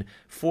 between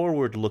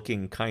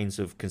forward-looking kinds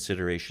of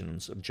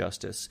considerations of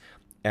justice,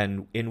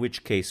 and in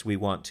which case we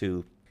want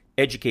to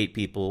educate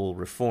people,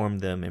 reform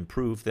them,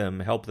 improve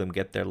them, help them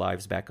get their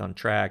lives back on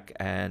track,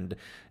 and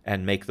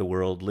make the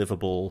world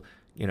livable,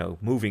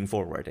 moving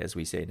forward, as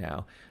we say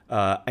now.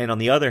 And on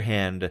the other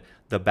hand,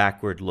 the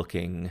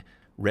backward-looking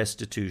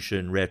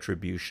restitution,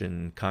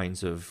 retribution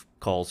kinds of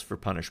calls for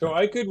So punishment.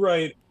 I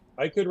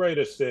could write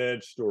a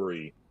sad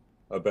story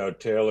about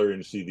Taylor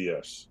in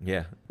CVS,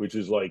 Yeah. which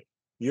is like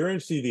you're in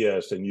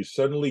CVS and you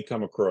suddenly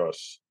come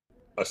across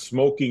a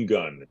smoking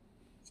gun,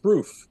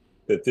 proof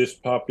that this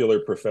popular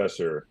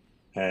professor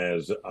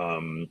has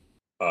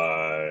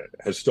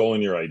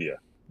stolen your idea.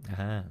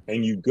 Uh-huh.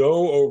 And you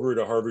go over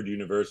to Harvard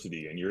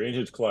University and you're in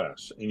his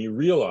class and you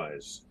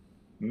realize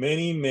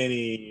many,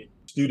 many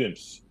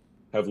students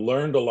have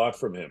learned a lot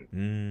from him.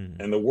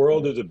 Mm. And the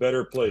world is a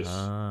better place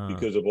Ah.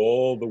 because of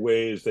all the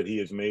ways that he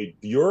has made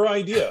your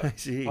idea I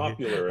see.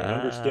 popular and Ah.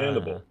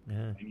 understandable.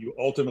 Yeah. And you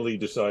ultimately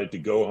decide to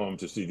go home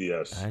to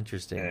CVS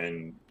Interesting.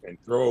 and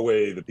throw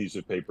away the piece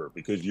of paper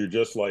because you're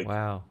just like,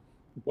 Wow.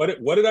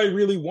 what did I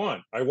really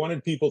want? I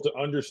wanted people to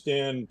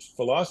understand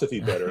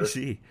philosophy I better,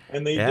 see.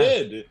 and they Yeah.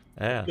 did.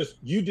 Yeah. Just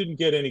you didn't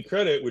get any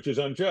credit, which is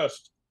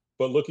unjust.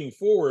 But looking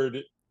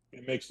forward,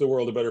 it makes the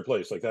world a better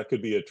place. Like that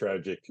could be a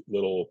tragic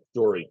little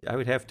story. I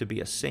would have to be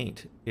a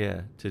saint,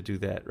 yeah, to do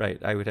that. Right.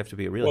 I would have to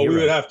be a real Well, we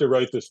would hero. have to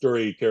write the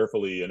story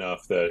carefully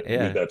enough that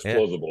Yeah. that's Yeah.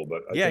 plausible.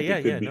 But I Yeah. think Yeah.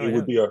 it Yeah. could be. No, It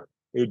yeah.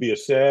 would be a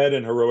sad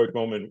and heroic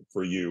moment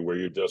for you, where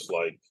you're just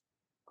like,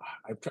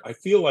 I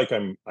feel like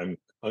I'm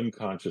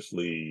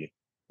unconsciously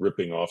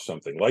ripping off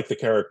something, like the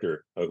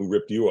character who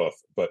ripped you off.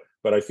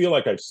 But I feel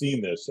like I've seen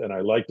this and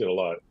I liked it a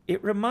lot.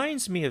 It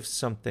reminds me of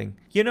something.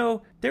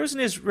 There was an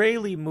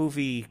Israeli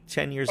movie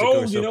 10 years ago Oh,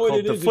 or you so know what called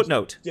it The is? It's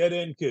Footnote. Dead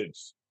End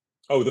Kids.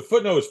 Oh, the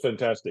footnote is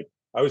fantastic.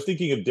 I was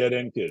thinking of Dead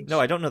End No,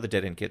 I Kids. don't know the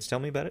Dead End Kids. Tell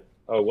me about it.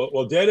 Oh,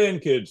 well, Dead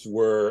End Kids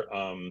were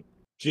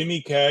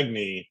Jimmy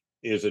Cagney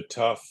is a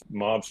tough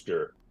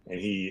mobster, and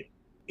he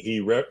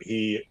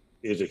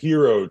is a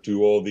hero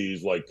to all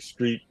these like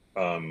street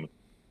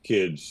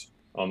kids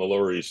on the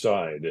Lower East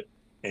Side,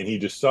 and he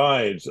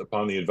decides,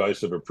 upon the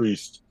advice of a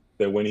priest,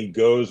 that when he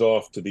goes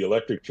off to the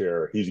electric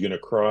chair, he's going to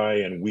cry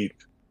and weep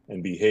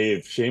and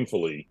behave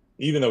shamefully,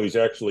 even though he's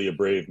actually a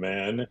brave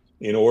man,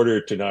 in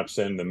order to not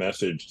send the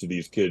message to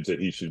these kids that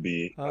he should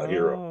be a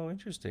hero. Oh,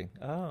 interesting.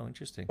 Oh,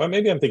 interesting. But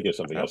maybe I'm thinking of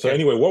something else. So Okay.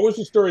 anyway, what was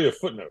the story of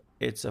Footnote?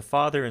 It's a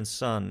father and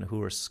son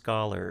who are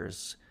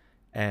scholars,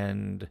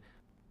 and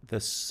the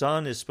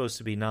son is supposed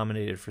to be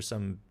nominated for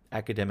some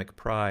academic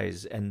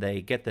prize, and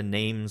they get the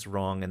names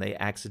wrong, and they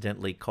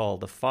accidentally call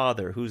the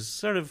father, who's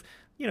sort of,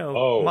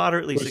 Oh,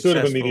 moderately so it's sort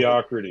of a successful.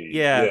 mediocrity.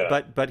 Yeah,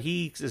 Yeah. but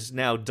he is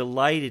now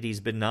delighted he's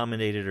been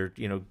nominated or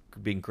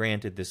being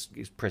granted this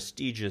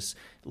prestigious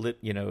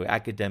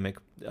academic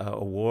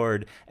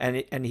award,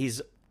 and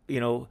he's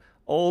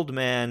old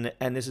man,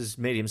 and this has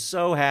made him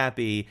so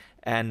happy,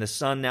 and the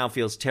son now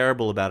feels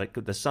terrible about it.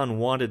 The son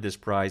wanted this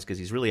prize because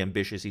he's really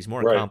ambitious. He's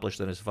more Right. accomplished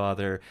than his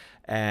father,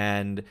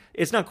 and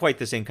it's not quite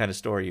the same kind of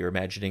story you're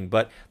imagining,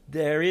 but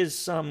there is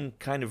some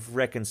kind of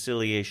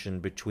reconciliation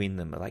between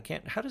them. I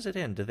can't. How does it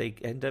end? Do they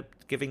end up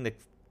giving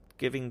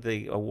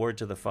the award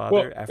to the Well,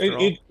 father after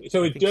all?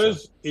 so I it think so.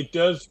 does, it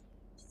does,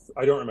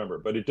 I don't remember,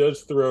 but it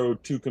does throw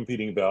two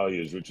competing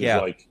values, which is Yeah,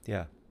 like,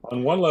 yeah,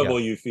 on one yeah, level,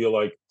 you feel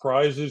like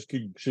prizes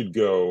should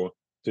go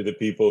to the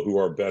people who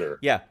are better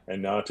yeah.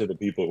 and not to the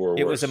people who are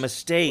It was a worse. But on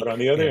mistake.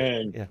 the other Yeah,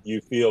 hand, yeah.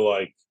 you feel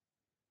like,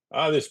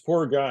 this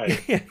poor guy,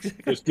 Yeah,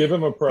 just give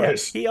him a yeah.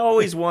 prize. He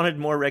always wanted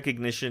more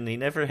recognition. He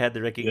never had the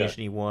Yeah.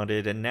 recognition he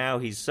wanted, and now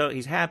he's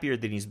happier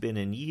than he's been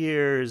in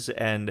years.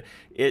 And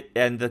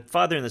the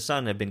father and the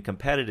son have been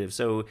competitive.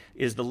 So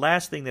is the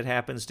last thing that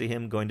happens to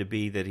him going to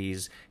be that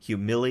he's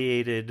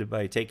humiliated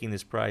by taking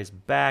this prize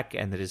back,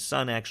 and that his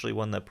son actually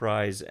won the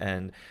prize?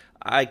 And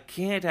I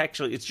can't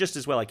actually. It's just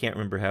as well I can't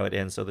remember how it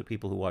ends, so that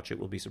people who watch it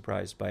will be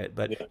surprised by it.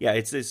 But Yeah.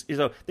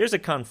 yeah, there's a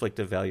conflict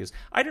of values.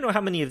 I don't know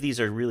how many of these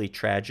are really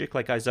tragic.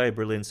 Like Isaiah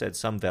Berlin said,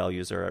 some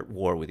values are at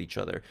war with each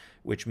other,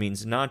 which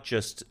means not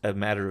just a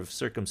matter of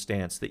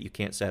circumstance that you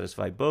can't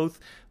satisfy both,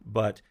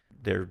 but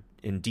they're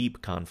in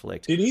deep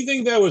conflict. Did he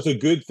think that was a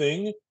good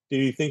thing? Did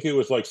he think it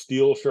was like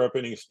steel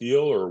sharpening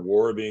steel or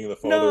war being the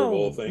father of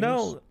all No, things?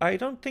 no, I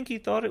don't think he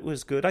thought it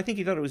was good. I think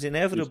he thought it was It's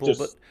inevitable,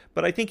 just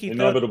but I think he thought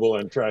inevitable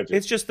and tragic.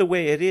 it's just the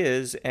way it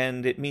is,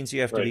 and it means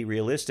you have to Right. be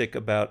realistic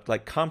about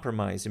like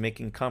compromise and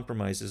making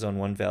compromises on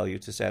one value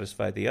to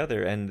satisfy the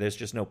other, and there's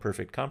just no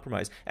perfect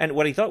compromise. And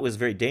what he thought was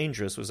very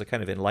dangerous was a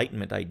kind of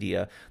enlightenment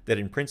idea that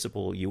in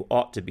principle you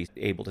ought to be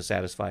able to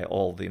satisfy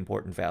all the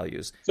important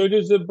values. So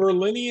does the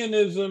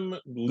Berlinianism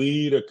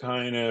lead a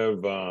kind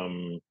of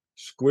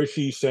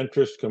squishy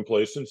centrist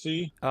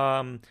complacency?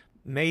 Um,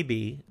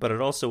 Maybe, but it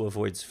also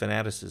avoids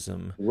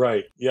fanaticism.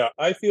 Right. Yeah,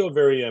 I feel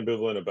very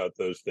ambivalent about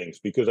those things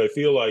because I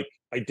feel like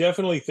I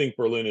definitely think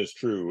Berlin is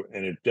true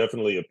and it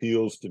definitely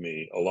appeals to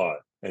me a lot.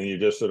 And you're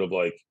just sort of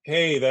like,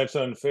 hey, that's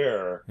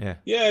unfair. Yeah.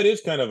 Yeah, it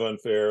is kind of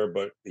unfair,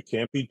 but it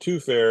can't be too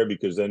fair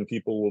because then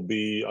people will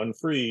be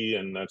unfree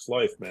and that's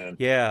life, man.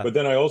 Yeah. But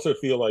then I also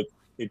feel like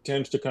it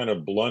tends to kind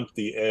of blunt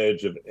the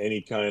edge of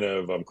any kind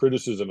of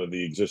criticism of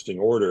the existing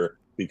order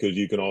because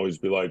you can always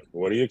be like,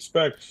 what do you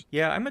expect?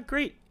 Yeah,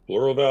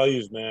 Plural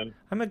values, man.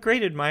 I'm a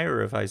great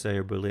admirer of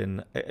Isaiah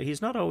Berlin.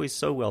 He's not always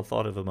so well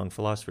thought of among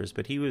philosophers,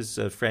 but he was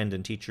a friend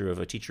and teacher of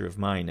a teacher of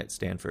mine at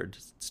Stanford,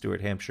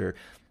 Stuart Hampshire.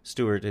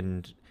 Stuart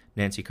and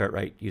Nancy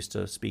Cartwright used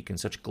to speak in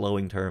such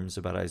glowing terms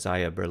about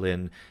Isaiah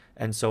Berlin,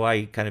 and so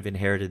I kind of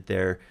inherited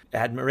their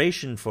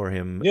admiration for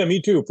him. Yeah, me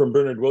too, from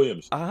Bernard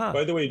Williams. Aha.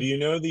 By the way, do you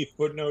know the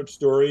footnote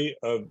story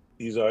of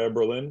Isaiah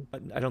Berlin?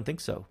 I don't think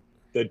so.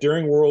 That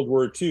during World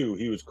War II,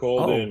 he was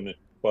called Oh. in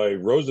by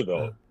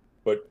Roosevelt,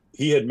 but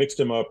he had mixed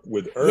him up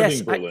with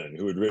Irving Berlin,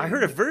 who had written. I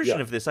heard a version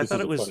Yeah, of this. I this thought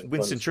is it a was funny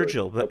Winston story.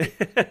 Churchill, but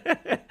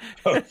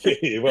Okay.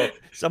 Okay, well,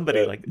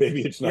 somebody like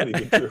maybe it's not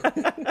even true.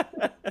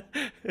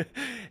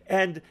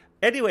 And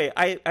anyway,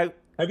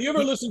 Have you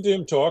ever listened to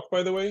him talk,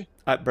 by the way?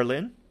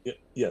 Berlin.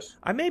 Yes,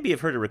 I maybe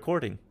have heard a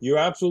recording. you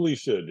absolutely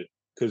should,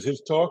 because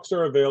his talks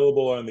are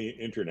available on the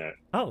internet.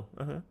 Oh,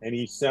 uh-huh. And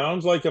he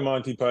sounds like a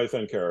Monty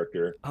Python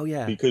character Oh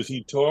yeah. because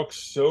he talks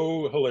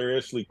so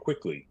hilariously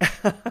quickly.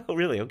 Oh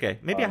really? Okay,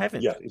 maybe I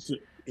haven't. Yeah,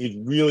 it's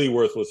really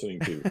worth listening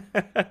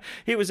to.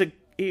 he was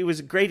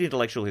a great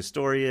intellectual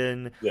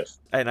historian. Yes.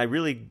 And I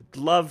really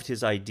loved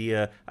his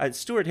idea.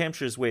 Stuart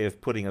Hampshire's way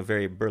of putting a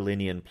very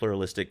Berlinian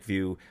pluralistic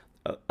view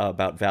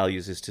about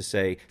values is to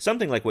say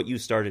something like what you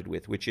started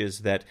with, which is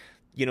that,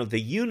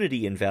 the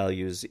unity in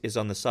values is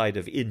on the side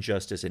of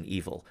injustice and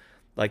evil.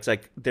 Like, it's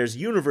like there's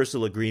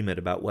universal agreement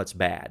about what's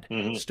bad.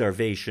 Mm-hmm.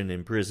 Starvation,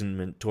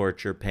 imprisonment,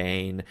 torture,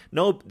 pain.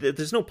 No,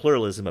 there's no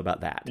pluralism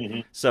about that.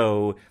 Mm-hmm.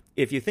 So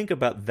if you think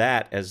about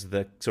that as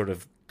the sort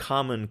of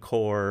common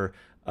core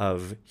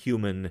of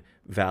human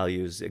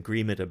values,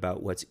 agreement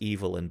about what's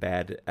evil and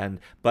bad,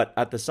 but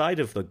at the side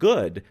of the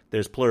good,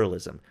 there's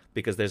pluralism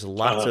because there's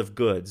lots of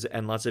goods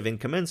and lots of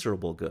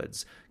incommensurable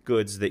goods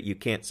that you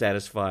can't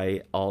satisfy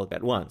all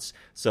at once.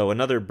 So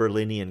another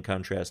Berlinian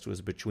contrast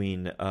was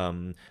between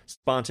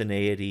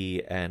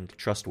spontaneity and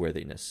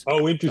trustworthiness.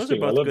 Oh, interesting.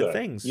 Those are I both love good that.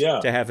 things Yeah.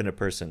 to have in a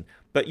person,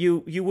 but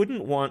you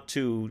wouldn't want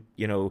to,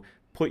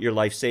 put your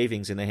life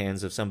savings in the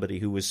hands of somebody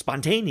who was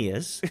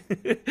spontaneous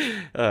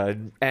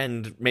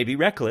and maybe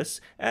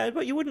reckless,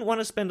 but you wouldn't want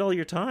to spend all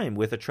your time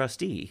with a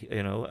trustee,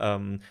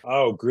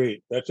 Oh,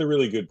 great. That's a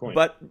really good point.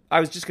 But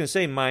I was just going to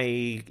say my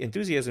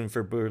enthusiasm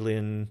for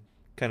Berlin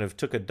kind of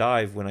took a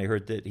dive when I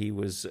heard that he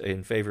was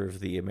in favor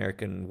of the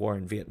American war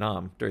in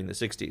Vietnam during the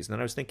 60s. And then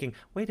I was thinking,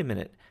 wait a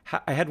minute.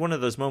 I had one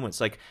of those moments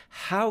like,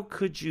 how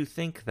could you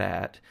think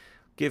that,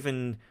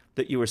 given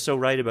that you were so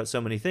right about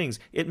so many things?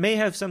 It may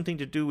have something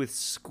to do with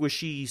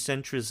squishy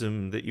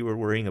centrism that you were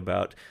worrying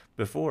about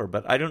before,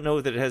 but I don't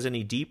know that it has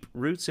any deep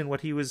roots in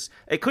what he was.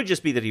 It could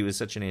just be that he was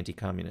such an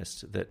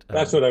anti-communist that.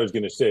 That's what I was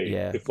going to say.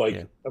 Yeah, If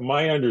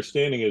my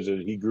understanding is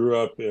that he grew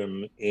up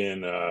in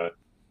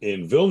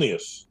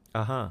Vilnius.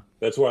 Uh-huh.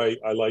 That's why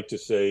I like to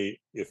say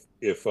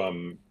if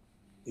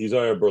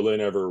Isaiah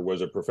Berlin ever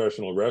was a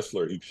professional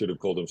wrestler, he should have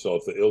called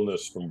himself the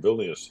illness from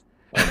Vilnius.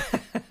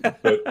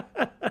 But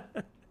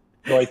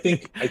so I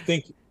think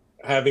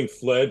having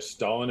fled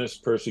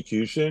Stalinist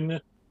persecution,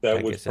 that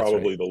I was guess that's right.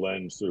 probably the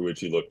lens through which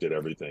he looked at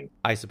everything.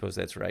 I suppose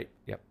that's right.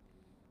 Yep.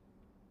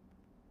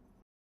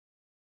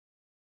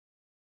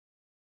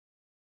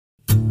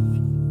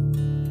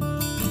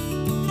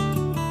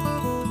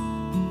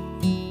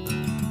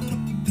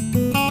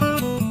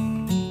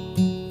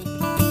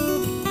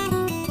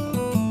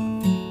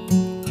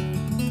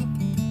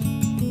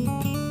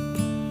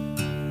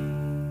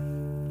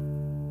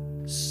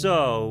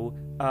 So,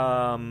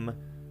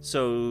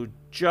 so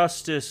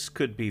justice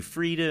could be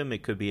freedom,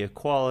 it could be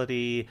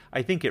equality.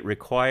 I think it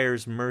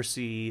requires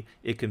mercy.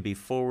 It can be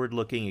forward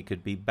looking, it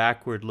could be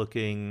backward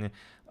looking.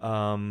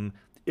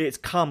 It's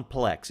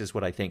complex, is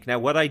what I think. Now,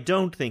 what I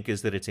don't think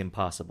is that it's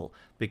impossible,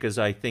 because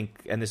I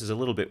think, and this is a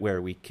little bit where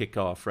we kick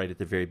off right at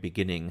the very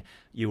beginning.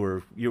 You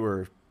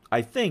were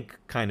I think,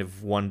 kind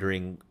of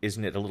wondering,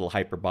 isn't it a little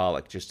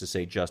hyperbolic just to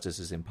say justice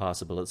is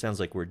impossible? It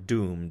sounds like we're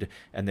doomed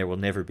and there will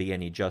never be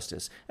any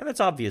justice. And that's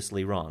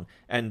obviously wrong.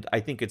 And I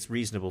think it's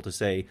reasonable to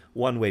say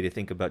one way to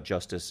think about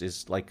justice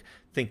is like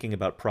thinking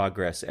about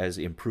progress as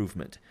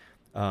improvement.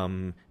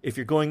 If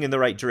you're going in the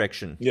right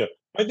direction. Yeah.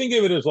 I think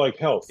of it as like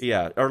health.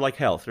 Yeah, or like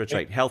health. That's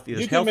right. Healthy,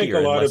 there's You can make a healthier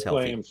and lot less of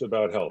healthy. claims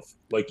about health.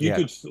 Like you Yeah.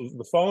 could,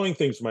 the following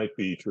things might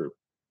be true.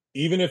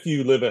 Even if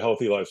you live a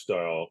healthy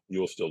lifestyle, you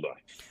will still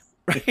die.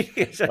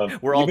 Right.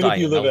 We're all Even if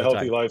dying you live all a the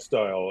healthy time.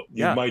 lifestyle,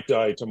 you Yeah. might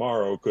die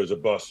tomorrow because a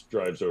bus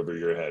drives over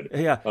your head.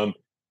 Yeah.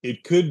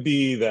 It could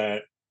be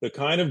that the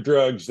kind of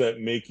drugs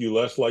that make you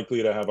less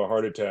likely to have a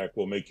heart attack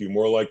will make you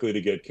more likely to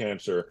get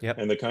cancer. Yep.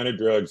 And the kind of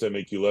drugs that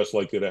make you less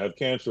likely to have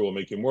cancer will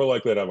make you more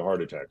likely to have a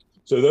heart attack.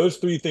 So those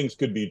three things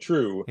could be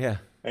true. Yeah.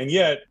 And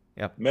yet,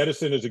 Yep.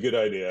 medicine is a good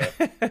idea.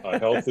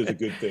 Health is a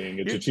good thing.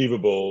 It's You're-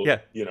 achievable. Yeah.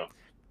 You know.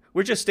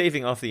 We're just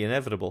staving off the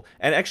inevitable.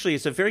 And actually,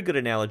 it's a very good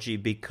analogy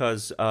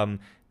because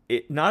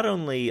it not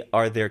only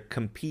are there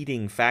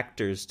competing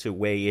factors to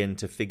weigh in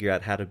to figure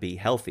out how to be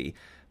healthy,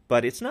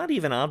 but it's not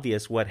even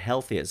obvious what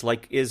health is.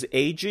 Like, is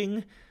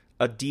aging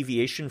a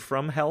deviation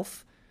from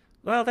health?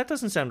 Well, that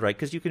doesn't sound right,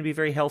 because you can be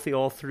very healthy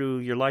all through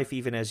your life,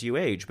 even as you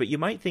age. But you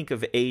might think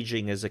of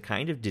aging as a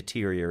kind of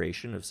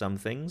deterioration of some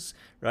things,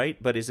 right?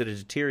 But is it a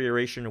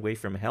deterioration away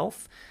from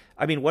health?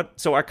 I mean,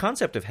 so our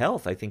concept of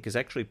health, I think, is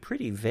actually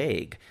pretty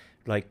vague.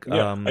 Like,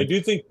 Yeah, I do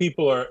think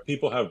people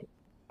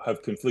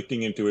have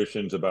conflicting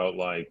intuitions about,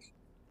 like,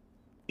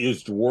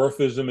 is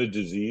dwarfism a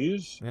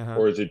disease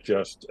or is it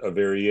just a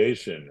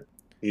variation?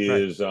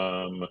 Is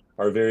are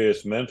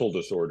various mental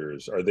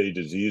disorders, are they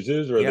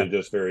diseases or are they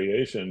just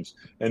variations?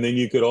 And then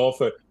you could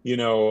also,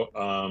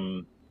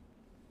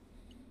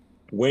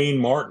 Wayne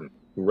Martin,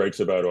 who writes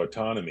about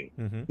autonomy,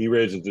 he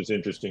raises this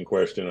interesting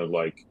question of,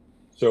 like,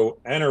 so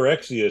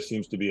anorexia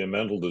seems to be a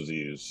mental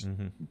disease,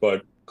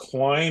 but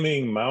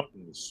climbing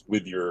mountains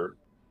with your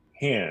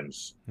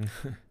hands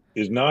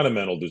is not a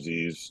mental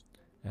disease,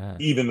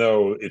 even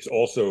though it's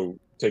also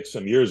takes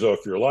some years off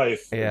your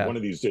life. And one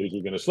of these days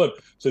you're going to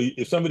slip. So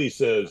if somebody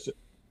says,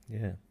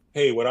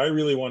 hey, what I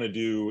really want to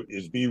do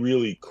is be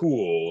really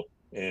cool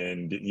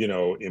and,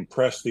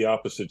 impress the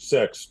opposite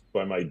sex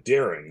by my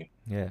daring.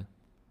 Yeah.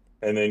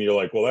 And then you're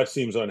like, well, that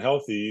seems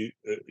unhealthy.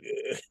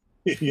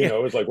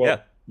 It's like,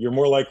 well, you're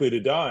more likely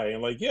to die.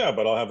 And like, yeah,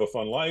 but I'll have a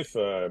fun life.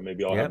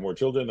 Maybe I'll have more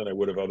children than I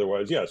would have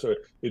otherwise. Yeah. So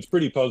it's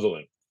pretty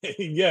puzzling.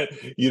 Yet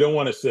you don't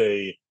want to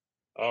say,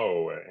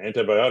 oh,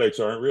 antibiotics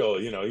aren't real.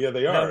 Yeah,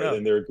 they are. No.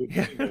 And they're a good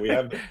thing. We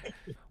have.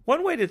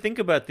 One way to think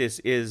about this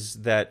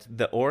is that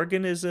the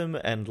organism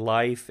and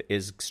life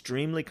is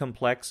extremely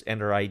complex,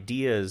 and our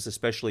ideas,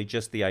 especially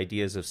just the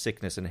ideas of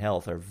sickness and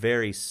health, are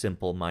very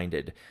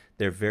simple-minded.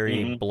 They're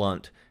very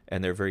blunt,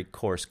 and they're very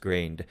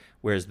coarse-grained,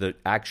 whereas the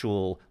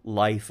actual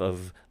life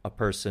of a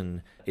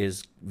person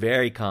is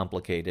very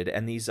complicated,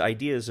 and these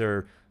ideas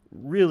are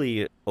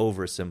really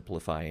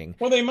oversimplifying.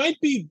 Well, they might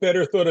be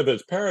better thought of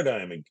as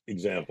paradigm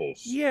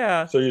examples.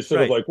 Yeah. So you're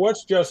sort of like,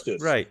 what's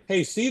justice? Right.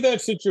 Hey, see that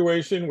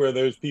situation where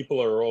those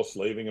people are all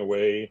slaving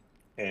away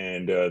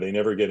and they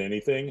never get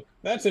anything?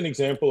 That's an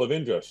example of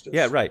injustice.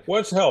 Yeah, right.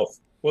 What's health?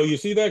 Well, you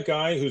see that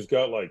guy who's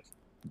got, like,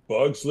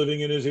 bugs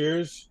living in his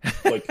ears?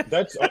 Like,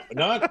 that's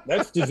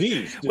that's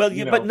disease. Well,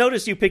 but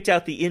notice you picked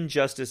out the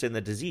injustice and the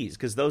disease,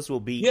 because those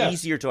will be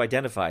easier to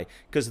identify,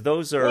 because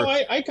those are...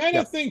 Well, I kind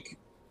of think,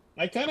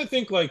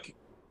 like,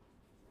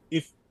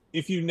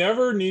 if you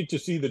never need to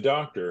see the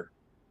doctor,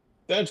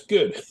 that's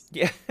good.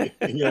 Yeah.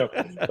 And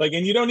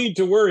you don't need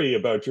to worry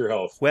about your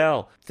health.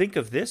 Well, think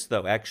of this,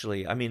 though,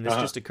 actually. I mean, this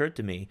just occurred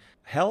to me.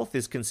 Health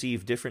is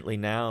conceived differently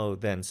now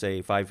than,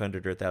 say,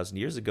 500 or 1,000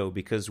 years ago,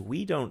 because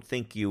we don't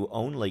think you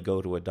only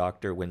go to a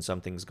doctor when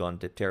something's gone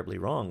terribly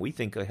wrong. We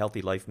think a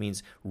healthy life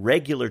means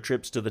regular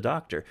trips to the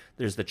doctor.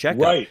 There's the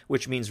checkup,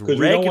 which means regularly.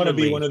 Because you don't want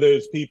to be one of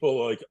those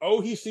people like,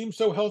 oh, he seems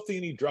so healthy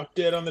and he dropped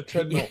dead on the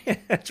treadmill.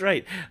 That's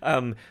right.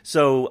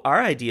 So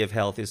our idea of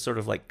health is sort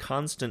of like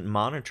constant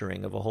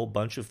monitoring of a whole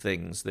bunch of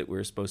things that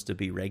we're supposed to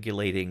be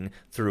regulating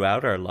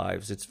throughout our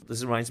lives.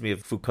 This reminds me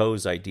of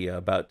Foucault's idea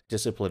about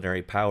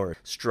disciplinary power,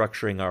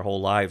 structuring our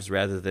whole lives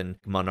rather than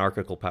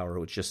monarchical power,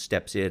 which just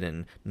steps in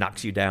and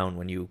knocks you down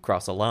when you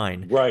cross a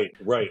line. Right,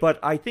 right. But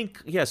I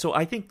think, so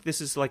I think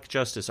this is like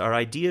justice. Our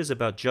ideas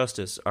about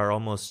justice are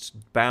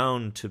almost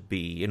bound to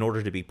be, in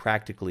order to be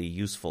practically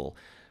useful,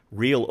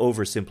 real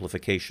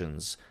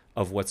oversimplifications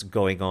of what's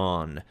going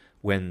on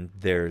when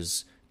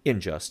there's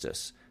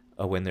injustice,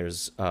 when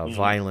there's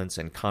violence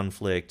and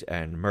conflict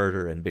and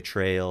murder and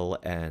betrayal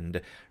and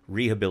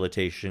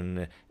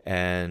rehabilitation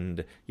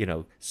and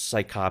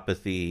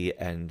psychopathy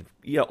and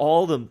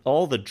all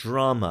the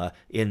drama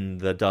in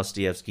the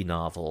Dostoevsky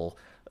novel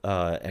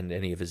and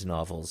any of his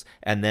novels.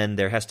 And then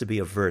there has to be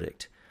a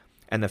verdict.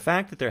 And the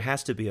fact that there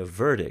has to be a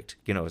verdict,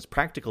 as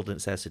practical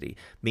necessity,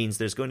 means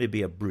there's going to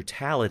be a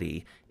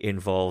brutality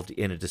involved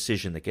in a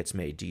decision that gets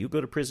made. Do you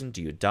go to prison?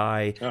 Do you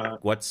die?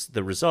 What's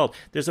the result?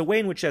 There's a way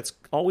in which that's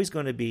always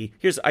going to be...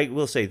 I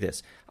will say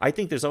this. I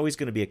think there's always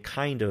going to be a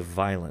kind of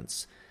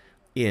violence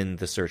in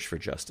the search for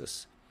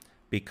justice,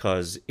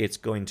 because it's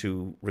going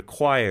to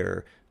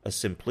require a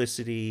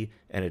simplicity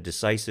and a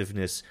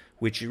decisiveness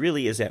which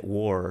really is at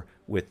war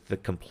with the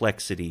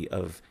complexity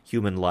of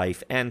human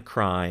life and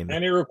crime.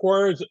 And it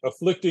requires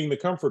afflicting the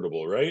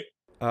comfortable, right?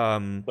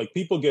 Like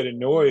people get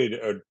annoyed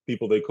at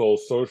people they call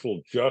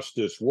social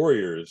justice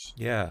warriors.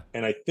 Yeah.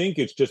 And I think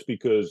it's just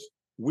because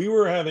we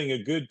were having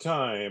a good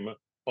time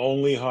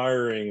only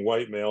hiring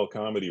white male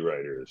comedy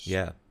writers.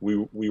 Yeah.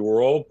 We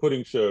were all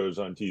putting shows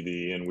on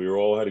TV and we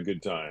all had a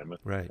good time.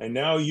 Right. And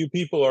now you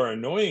people are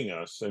annoying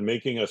us and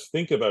making us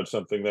think about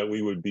something that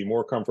we would be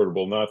more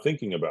comfortable not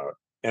thinking about.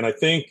 And I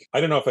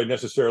don't know if I'd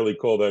necessarily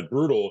call that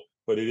brutal,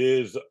 but it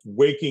is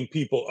waking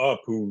people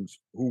up who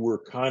were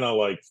kind of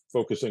like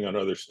focusing on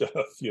other stuff,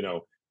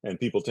 and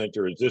people tend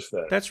to resist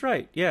that. That's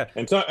right. Yeah.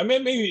 And so,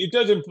 maybe it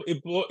does,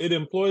 it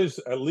employs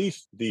at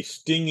least the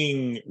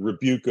stinging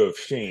rebuke of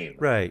shame.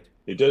 Right.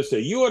 It does say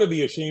you ought to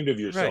be ashamed of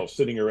yourself, right.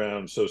 sitting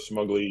around so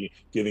smugly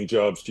giving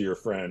jobs to your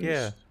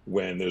friends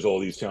when there's all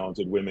these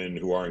talented women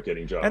who aren't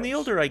getting jobs. And the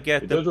older I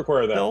get, does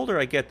require that. The older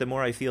I get, the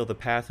more I feel the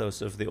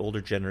pathos of the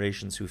older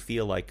generations who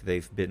feel like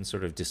they've been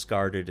sort of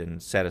discarded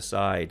and set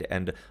aside,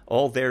 and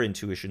all their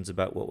intuitions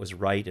about what was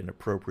right and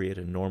appropriate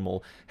and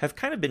normal have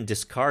kind of been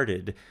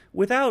discarded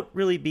without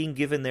really being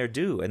given their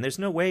due. And there's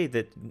no way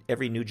that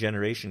every new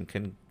generation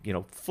can,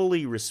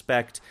 fully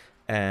respect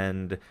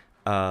and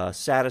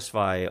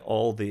satisfy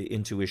all the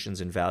intuitions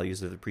and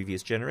values of the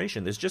previous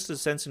generation. There's just a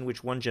sense in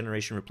which one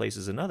generation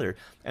replaces another,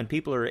 and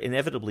people are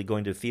inevitably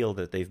going to feel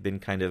that they've been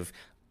kind of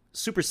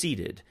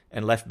superseded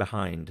and left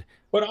behind.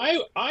 But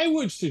I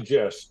would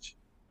suggest,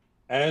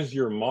 as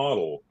your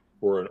model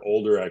for an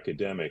older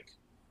academic,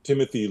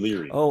 Timothy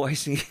Leary. Oh, I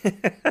see.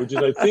 Which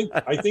is,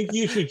 I think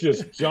you should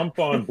just jump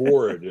on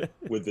board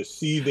with the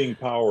seething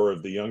power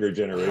of the younger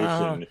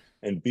generation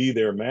and be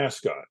their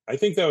mascot. I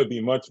think that would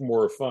be much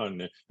more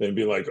fun than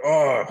be like,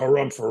 oh,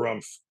 harumph,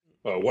 harumph.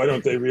 Why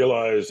don't they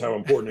realize how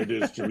important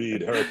it is to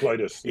read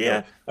Heraclitus? You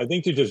know? I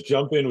think to just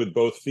jump in with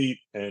both feet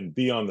and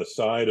be on the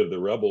side of the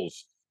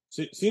rebels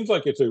seems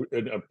like it's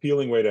an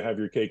appealing way to have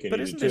your cake and eat it too. But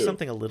isn't there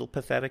something a little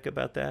pathetic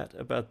about that?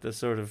 About the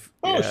sort of...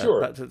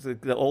 sure.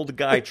 The old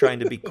guy trying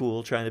to be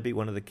cool, trying to be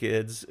one of the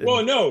kids. And...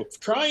 Well, no,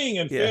 trying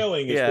and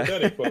failing is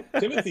pathetic. But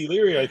Timothy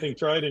Leary, I think,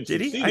 tried and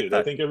succeeded.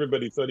 I think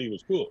everybody thought he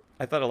was cool.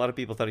 I thought a lot of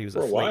people thought he was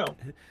for a flake. While.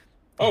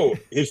 Oh,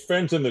 his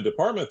friends in the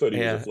department thought he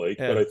was a flake,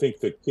 but I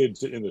think the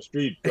kids in the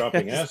street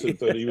dropping acid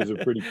thought he was a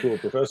pretty cool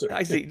professor.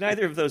 I see.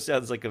 Neither of those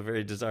sounds like a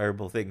very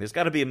desirable thing. There's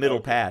got to be a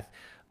middle path.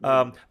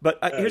 But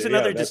here's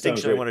another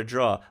distinction I want to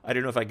draw. I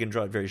don't know if I can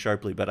draw it very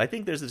sharply, but I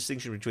think there's a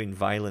distinction between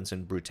violence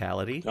and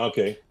brutality.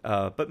 Okay.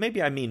 But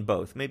maybe I mean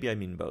both.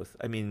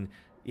 I mean,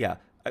 yeah.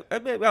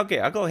 Okay,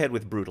 I'll go ahead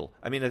with brutal.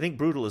 I mean, I think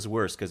brutal is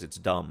worse because it's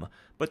dumb.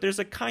 But there's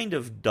a kind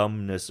of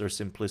dumbness or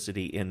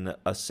simplicity in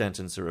a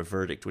sentence or a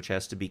verdict, which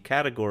has to be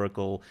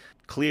categorical,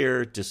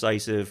 clear,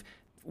 decisive,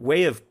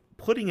 way of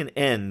putting an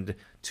end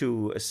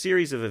to a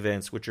series of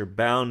events which are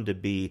bound to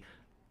be,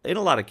 in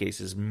a lot of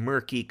cases,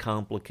 murky,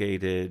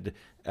 complicated.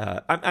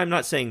 I'm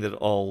not saying that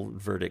all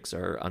verdicts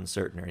are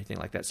uncertain or anything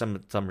like that. Some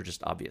are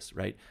just obvious,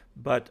 right?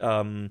 But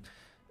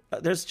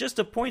there's just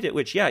a point at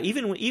which,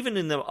 even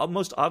in the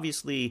most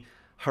obviously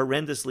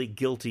horrendously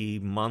guilty,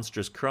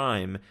 monstrous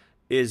crime,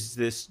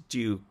 do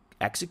you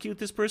execute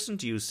this person?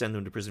 Do you send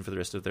them to prison for the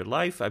rest of their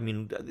life? I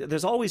mean,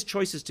 there's always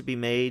choices to be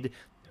made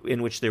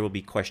in which there will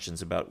be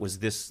questions about, was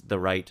this the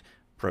right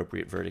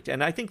appropriate verdict?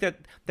 And I think that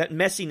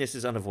messiness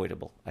is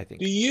unavoidable, I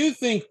think. Do you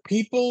think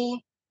people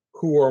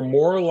who are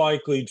more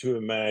likely to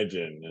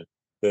imagine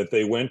that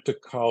they went to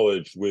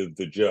college with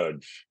the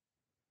judge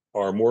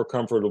are more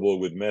comfortable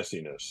with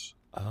messiness?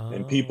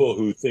 And people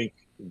who think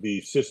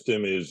the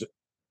system is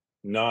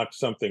not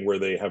something where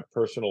they have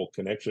personal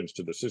connections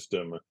to the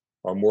system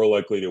are more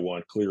likely to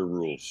want clear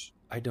rules?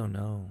 I don't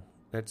know.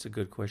 That's a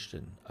good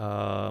question.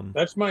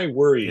 That's my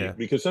worry,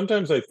 because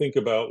sometimes I think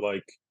about,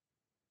 like,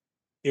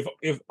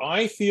 if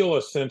I feel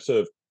a sense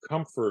of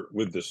comfort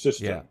with the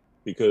system,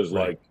 because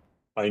like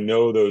I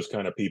know those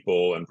kind of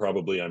people, and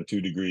probably I'm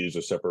 2 degrees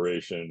of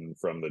separation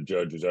from the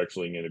judge who's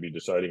actually going to be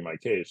deciding my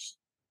case,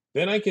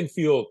 then I can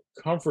feel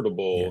Yeah.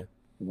 comfortable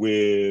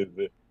with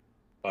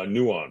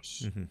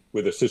nuance, Hmm.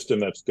 with a system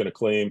that's going to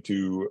claim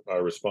to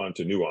respond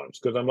to nuance.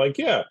 Because I'm like,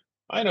 yeah,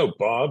 I know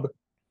Bob.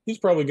 He's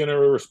probably going to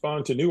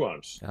respond to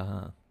nuance.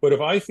 Uh-huh. But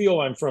if I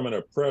feel I'm from an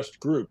oppressed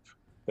group,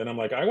 then I'm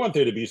like, I want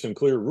there to be some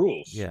clear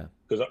rules Yeah.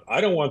 because I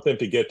don't want them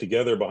to get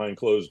together behind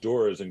closed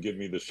doors and give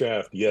me the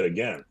shaft yet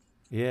again.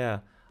 Yeah.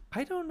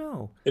 I don't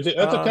know. That's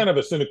a kind of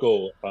a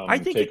cynical I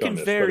think it take can on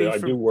this, but vary I do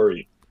from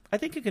worry. I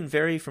think it can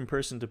vary from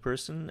person to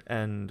person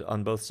and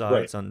on both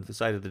Right. sides, on the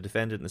side of the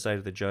defendant and the side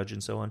of the judge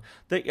and so on.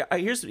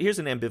 Here's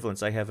an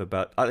ambivalence I have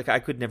about like I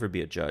could never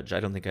be a judge. I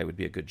don't think I would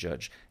be a good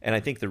judge. And I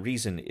think the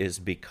reason is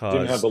Didn't have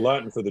because the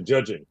Latin for the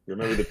judging. You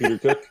remember the Peter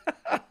Cook?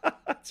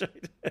 That's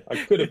right. I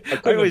I couldn't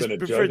have always been a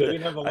judge. preferred I the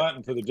didn't have the I,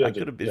 Latin for the I could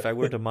judging. have Yeah. if I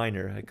weren't a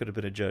minor, I could have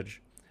been a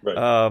judge. Right.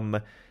 Um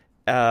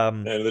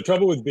um And the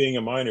trouble with being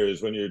a minor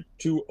is when you're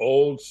too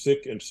old,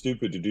 sick, and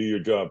stupid to do your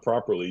job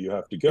properly, you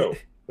have to go.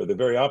 But the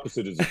very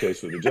opposite is the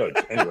case with the judge.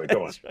 Anyway,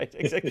 go on. That's right,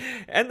 exactly.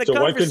 And the So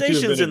why couldn't you have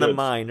conversations been a in the judge?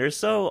 mine are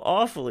so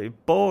awfully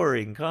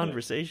boring Yeah.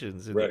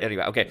 conversations. Right.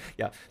 Anyway, okay,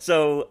 yeah.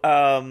 So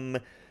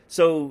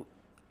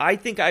I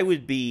think I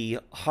would be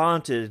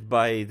haunted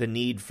by the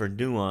need for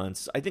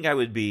nuance. I think I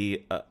would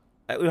be.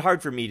 It would be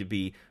hard for me to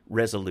be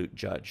resolute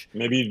judge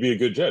Maybe you'd be a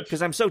good judge.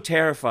 because I'm so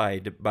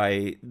terrified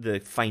by the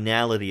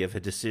finality of a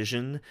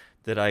decision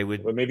that I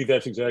would. But maybe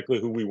that's exactly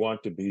who we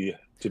want to be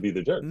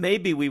the judge.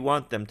 Maybe we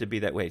want them to be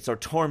that way. So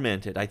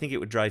tormented. I think it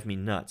would drive me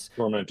nuts.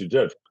 Tormented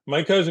judge.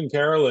 My cousin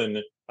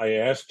Carolyn, I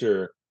asked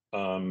her,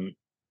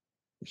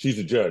 she's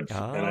a judge,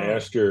 and I Oh.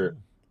 asked her,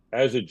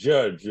 as a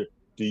judge,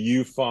 do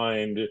you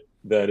find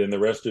that in the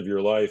rest of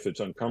your life it's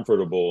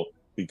uncomfortable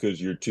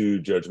because you're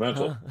too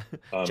judgmental?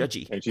 Huh.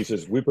 Judgy. And she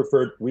says, we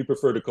prefer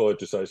to call it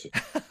decisive.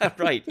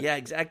 Right. Yeah,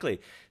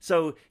 exactly.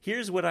 So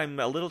here's what I'm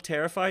a little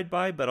terrified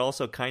by, but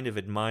also kind of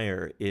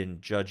admire in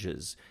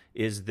judges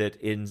is that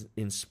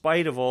in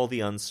spite of all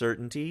the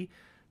uncertainty,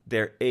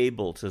 they're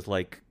able to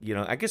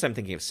I guess I'm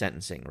thinking of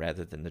sentencing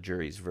rather than the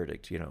jury's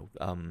verdict.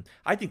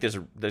 I think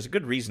there's a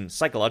good reason,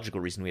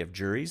 psychological reason we have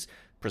juries,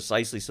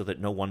 precisely so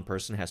that no one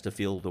person has to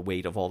feel the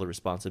weight of all the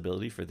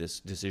responsibility for this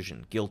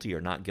decision, guilty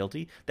or not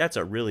guilty. That's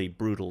a really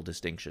brutal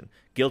distinction.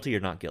 Guilty or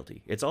not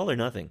guilty. It's all or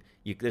nothing.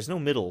 There's no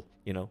middle,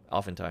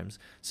 oftentimes.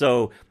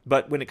 So,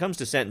 but when it comes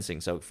to sentencing,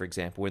 so for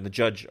example, when the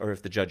judge or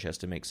if the judge has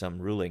to make some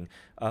ruling,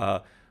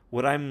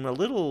 what I'm a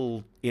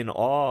little in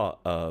awe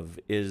of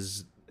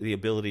is the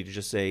ability to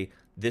just say,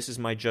 this is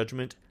my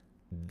judgment,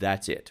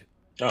 that's it.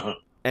 Uh-huh.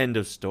 End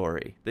of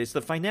story. It's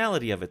the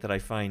finality of it that I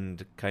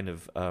find kind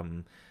of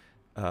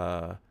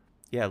a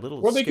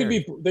little Well,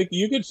 scary.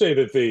 you could say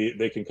that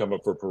they can come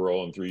up for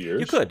parole in 3 years.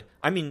 You could.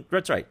 I mean,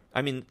 that's right.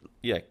 I mean,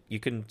 yeah, you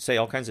can say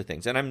all kinds of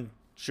things. And I'm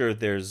sure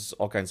there's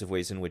all kinds of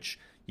ways in which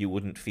you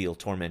wouldn't feel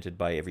tormented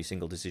by every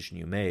single decision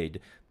you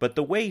made. But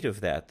the weight of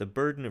that, the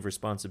burden of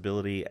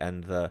responsibility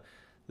and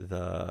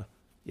the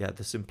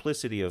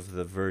simplicity of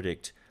the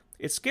verdict,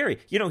 it's scary.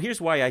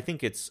 Here's why I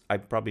think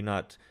I'm probably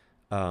not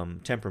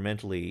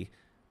temperamentally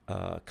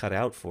cut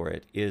out for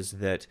it, is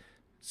that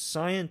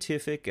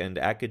scientific and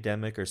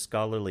academic or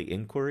scholarly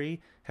inquiry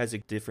has a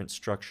different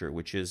structure,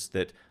 which is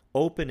that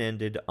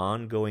open-ended,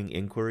 ongoing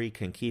inquiry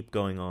can keep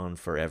going on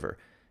forever.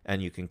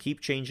 And you can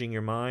keep changing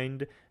your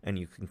mind, and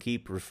you can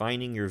keep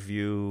refining your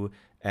view.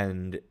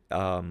 And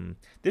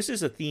this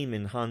is a theme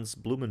in Hans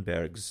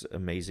Blumenberg's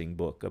amazing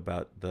book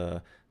about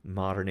the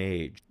modern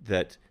age,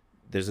 that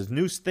there's a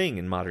new thing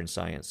in modern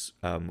science,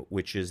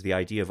 which is the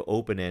idea of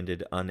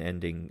open-ended,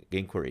 unending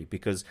inquiry,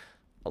 because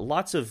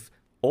lots of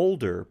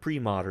older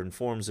pre-modern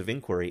forms of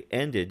inquiry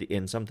ended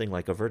in something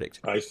like a verdict.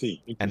 I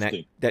see. And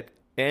Interesting. that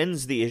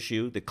ends the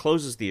issue, that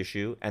closes the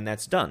issue, and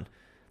that's done.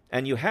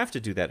 And you have to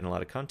do that in a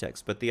lot of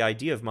contexts. But the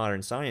idea of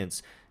modern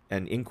science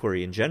and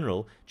inquiry in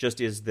general just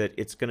is that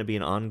it's going to be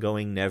an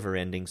ongoing,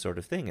 never-ending sort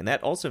of thing. And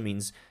that also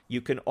means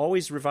you can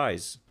always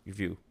revise your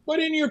view. But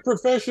in your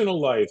professional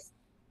life,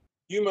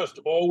 you must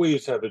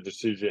always have a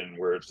decision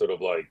where it's sort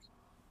of like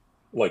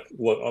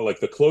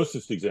the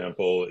closest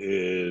example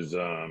is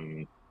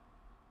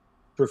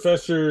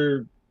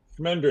Professor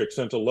Schmendrick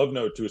sent a love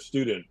note to a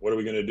student. What are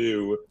we going to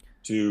do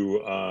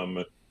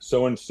to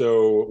so and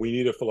so? We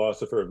need a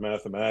philosopher of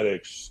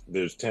mathematics.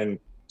 There's 10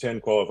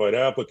 qualified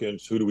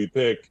applicants. Who do we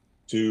pick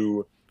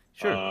to?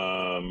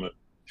 Sure.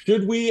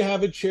 Should we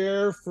have a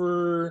chair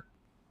for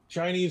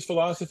Chinese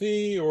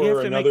philosophy You have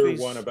or to make another these.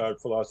 one about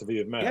philosophy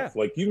of math? Yeah.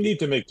 Like you need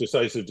to make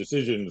decisive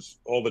decisions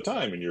all the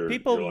time in your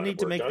People line need of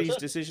to work, make don't these you?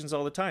 decisions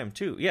all the time,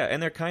 too. Yeah,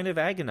 and they're kind of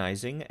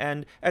agonizing.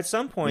 And at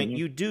some point, Mhm.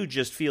 you do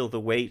just feel the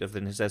weight of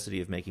the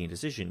necessity of making a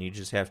decision. You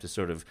just have to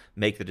sort of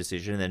make the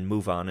decision and then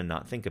move on and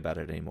not think about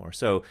it anymore.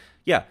 So,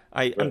 yeah,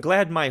 I'm Right.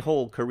 glad my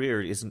whole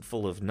career isn't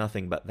full of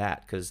nothing but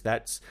that, because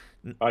that's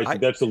I see.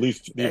 That's that's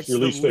your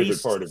the least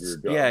favorite part of your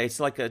job. Yeah, it's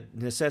like a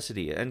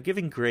necessity. And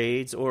giving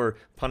grades or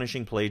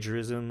punishing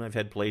plagiarism. I've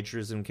had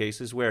plagiarism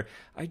cases where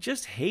I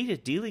just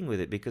hated dealing with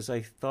it because I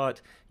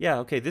thought, yeah,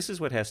 okay, this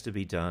is what has to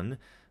be done.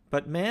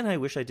 But man, I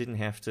wish I didn't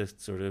have to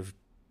sort of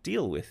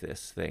deal with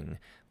this thing.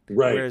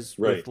 Right, Whereas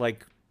right. with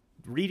like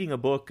reading a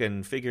book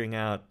and figuring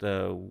out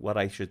what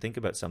I should think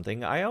about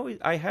something,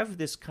 I have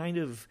this kind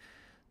of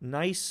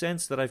nice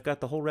sense that I've got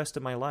the whole rest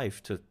of my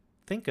life to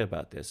think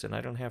about this, and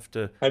I don't have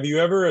to. Have you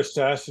ever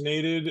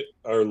assassinated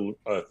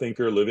a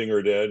thinker, living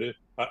or dead?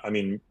 I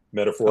mean, Oh,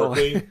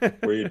 metaphorically,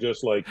 where you're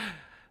just like,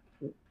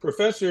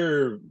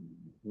 Professor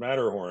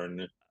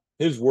Matterhorn,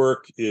 his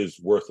work is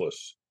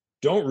worthless.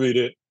 Don't read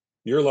it.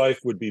 Your life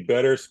would be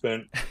better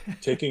spent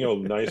taking a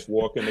nice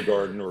walk in the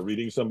garden or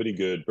reading somebody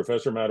good.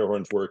 Professor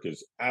Matterhorn's work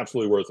is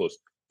absolutely worthless.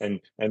 And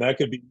that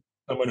could be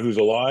someone who's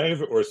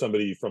alive or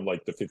somebody from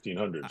like the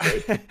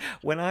 1500s, right?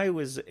 when I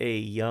was a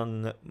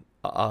young,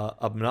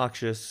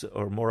 obnoxious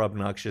or more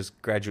obnoxious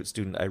graduate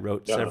student, I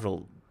wrote Yeah.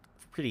 several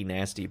pretty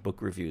nasty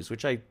book reviews,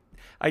 which I'm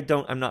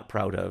not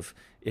proud of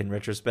in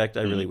retrospect.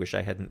 I really Mm. wish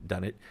I hadn't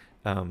done it.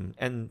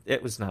 And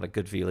it was not a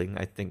good feeling.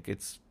 I think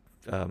it's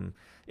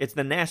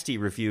the nasty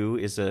review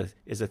is a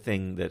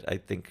thing that I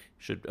think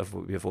should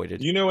be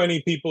avoided. Do you know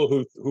any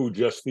people who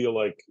just feel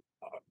like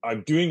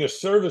I'm doing a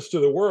service to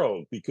the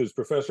world because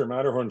Professor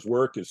Matterhorn's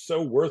work is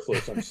so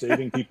worthless? I'm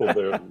saving people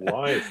their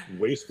life,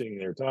 wasting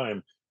their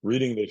time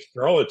reading this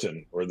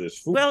charlatan or this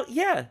fool. Well,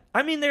 yeah.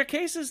 I mean, there are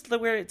cases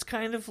where it's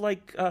kind of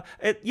like,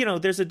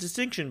 there's a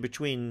distinction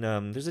between,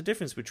 there's a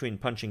difference between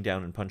punching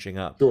down and punching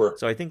up. Sure.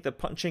 So I think the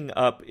punching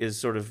up is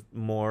sort of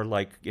more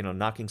like,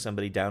 knocking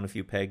somebody down a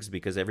few pegs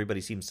because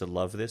everybody seems to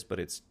love this, but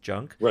it's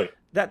junk. Right.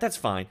 That's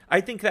fine. I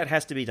think that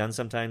has to be done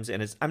sometimes,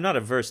 and I'm not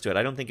averse to it.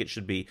 I don't think it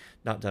should be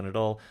not done at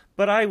all.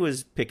 But I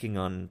was picking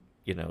on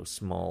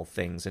small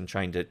things and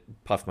trying to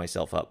puff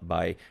myself up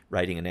by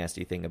writing a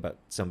nasty thing about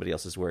somebody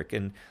else's work,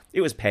 and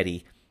it was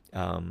petty.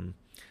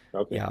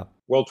 Okay. Yeah.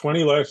 Well,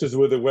 20 lashes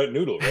with a wet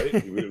noodle,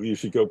 right? You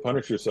should go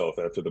punish yourself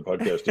after the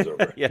podcast is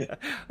over. Yeah.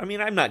 I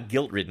mean, I'm not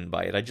guilt-ridden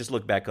by it. I just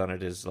look back on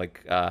it as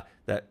like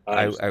that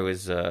I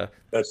was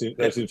that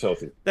seems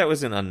healthy. that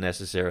was an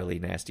unnecessarily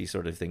nasty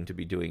sort of thing to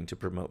be doing to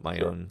promote my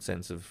Sure. own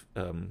sense of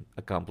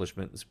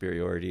accomplishment and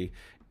superiority.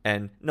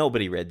 And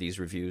nobody read these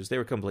reviews. They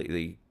were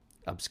completely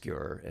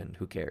obscure, and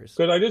who cares?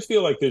 Because I just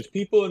feel like there's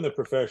people in the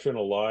profession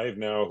alive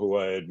now who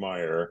I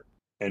admire,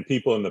 and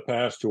people in the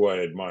past who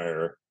I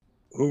admire,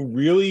 who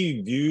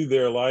really view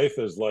their life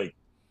as like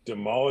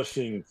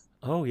demolishing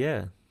Oh,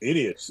 yeah.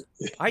 idiots.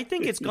 I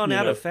think it's gone You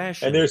out know? of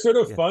fashion. And they're sort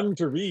of Yeah. fun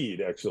to read,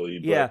 actually.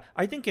 But Yeah,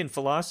 I think in at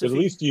philosophy,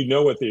 least you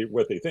know what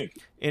they think.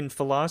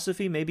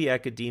 maybe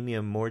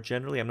academia more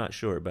generally, I'm not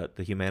sure, but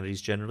the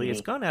humanities generally, it's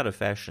gone out of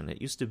fashion.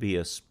 It used to be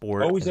a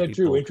sport. Oh, is and that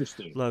true? people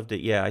Interesting. loved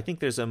it. Yeah, I think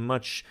there's a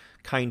much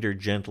kinder,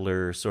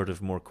 gentler, sort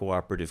of more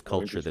cooperative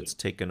culture interesting. that's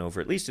taken over,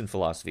 at least in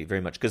philosophy,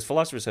 very much. Because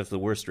philosophers have the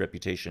worst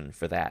reputation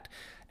for that.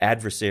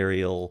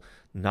 Adversarial,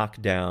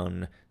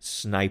 knockdown,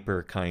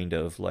 sniper kind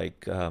of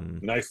like...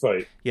 Knife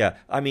fight. Yeah,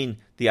 I mean,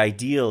 the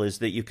ideal is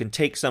that you can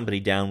take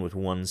somebody down with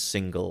one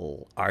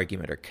single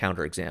argument or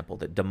counterexample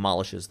that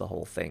demolishes the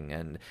whole thing,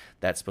 and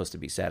that's supposed to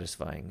be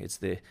satisfying. It's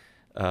the,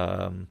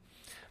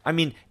 I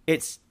mean,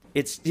 it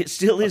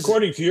still is.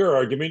 According to your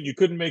argument, you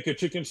couldn't make a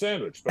chicken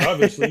sandwich, but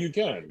obviously you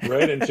can.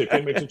 Bread and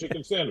chicken makes a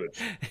chicken sandwich.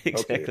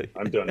 Exactly. Okay,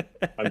 I'm done.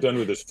 I'm done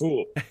with this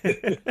fool. He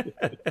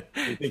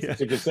thinks a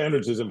chicken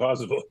sandwich is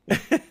impossible.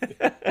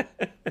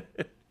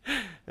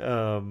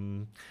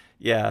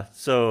 Yeah.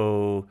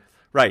 So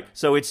right.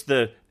 So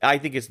I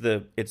think it's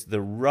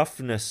the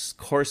roughness,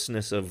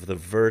 coarseness of the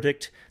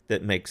verdict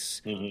that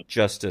makes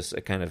justice a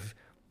kind of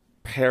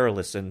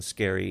perilous and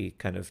scary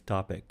kind of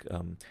topic.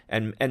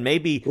 And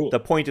maybe Cool. the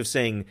point of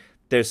saying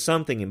there's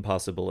something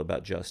impossible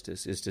about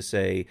justice is to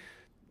say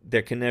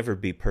there can never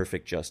be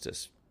perfect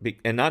justice.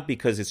 And not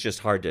because it's just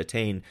hard to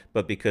attain,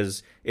 but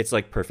because it's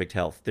like perfect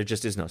health. There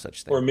just is no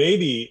such thing. Or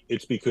maybe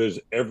it's because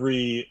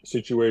every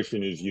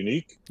situation is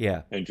unique.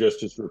 Yeah. And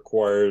justice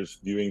requires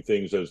viewing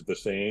things as the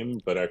same,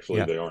 but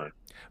actually they aren't.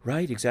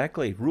 Right,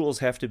 exactly. Rules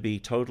have to be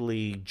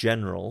totally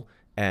general,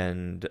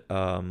 and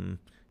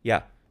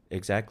yeah,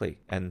 exactly.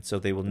 And so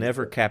they will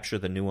never capture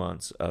the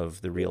nuance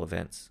of the real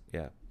events.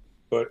 Yeah.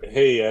 But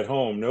hey, at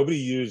home, nobody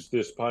used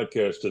this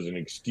podcast as an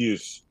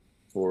excuse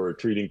for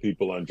treating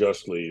people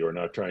unjustly or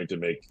not trying to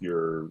make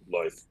your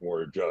life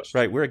more just.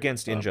 Right, we're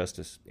against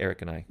injustice,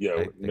 Eric and I. Yeah, I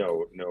think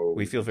no.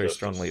 we feel very justice.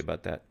 strongly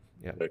about that.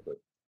 Yeah. Exactly.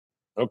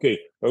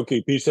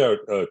 Okay. Peace out.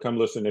 Come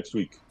listen next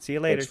week. See you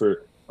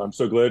later. I'm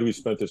so glad we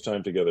spent this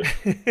time together.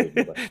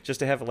 Just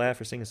to have a laugh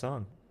or sing a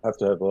song. Have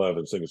to have a laugh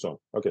and sing a song.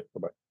 Okay,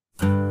 bye-bye.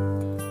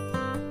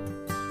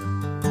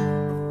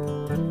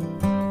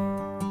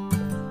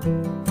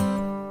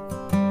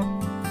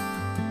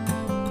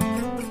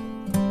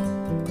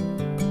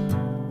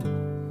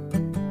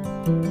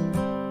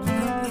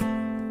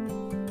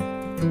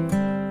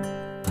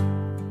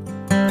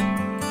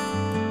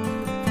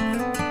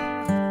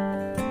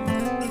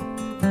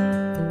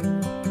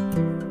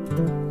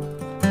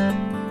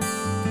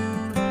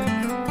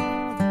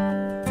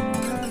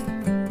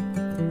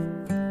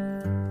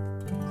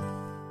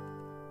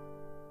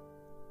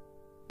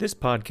 This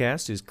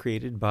podcast is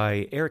created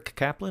by Eric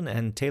Kaplan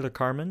and Taylor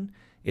Carman.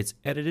 It's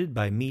edited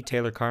by me,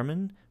 Taylor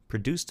Carman,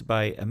 produced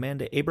by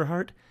Amanda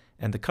Aberhart,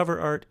 and the cover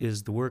art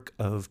is the work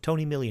of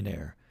Tony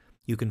Millionaire.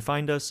 You can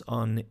find us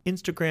on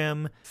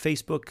Instagram,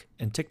 Facebook,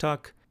 and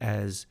TikTok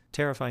as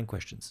Terrifying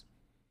Questions.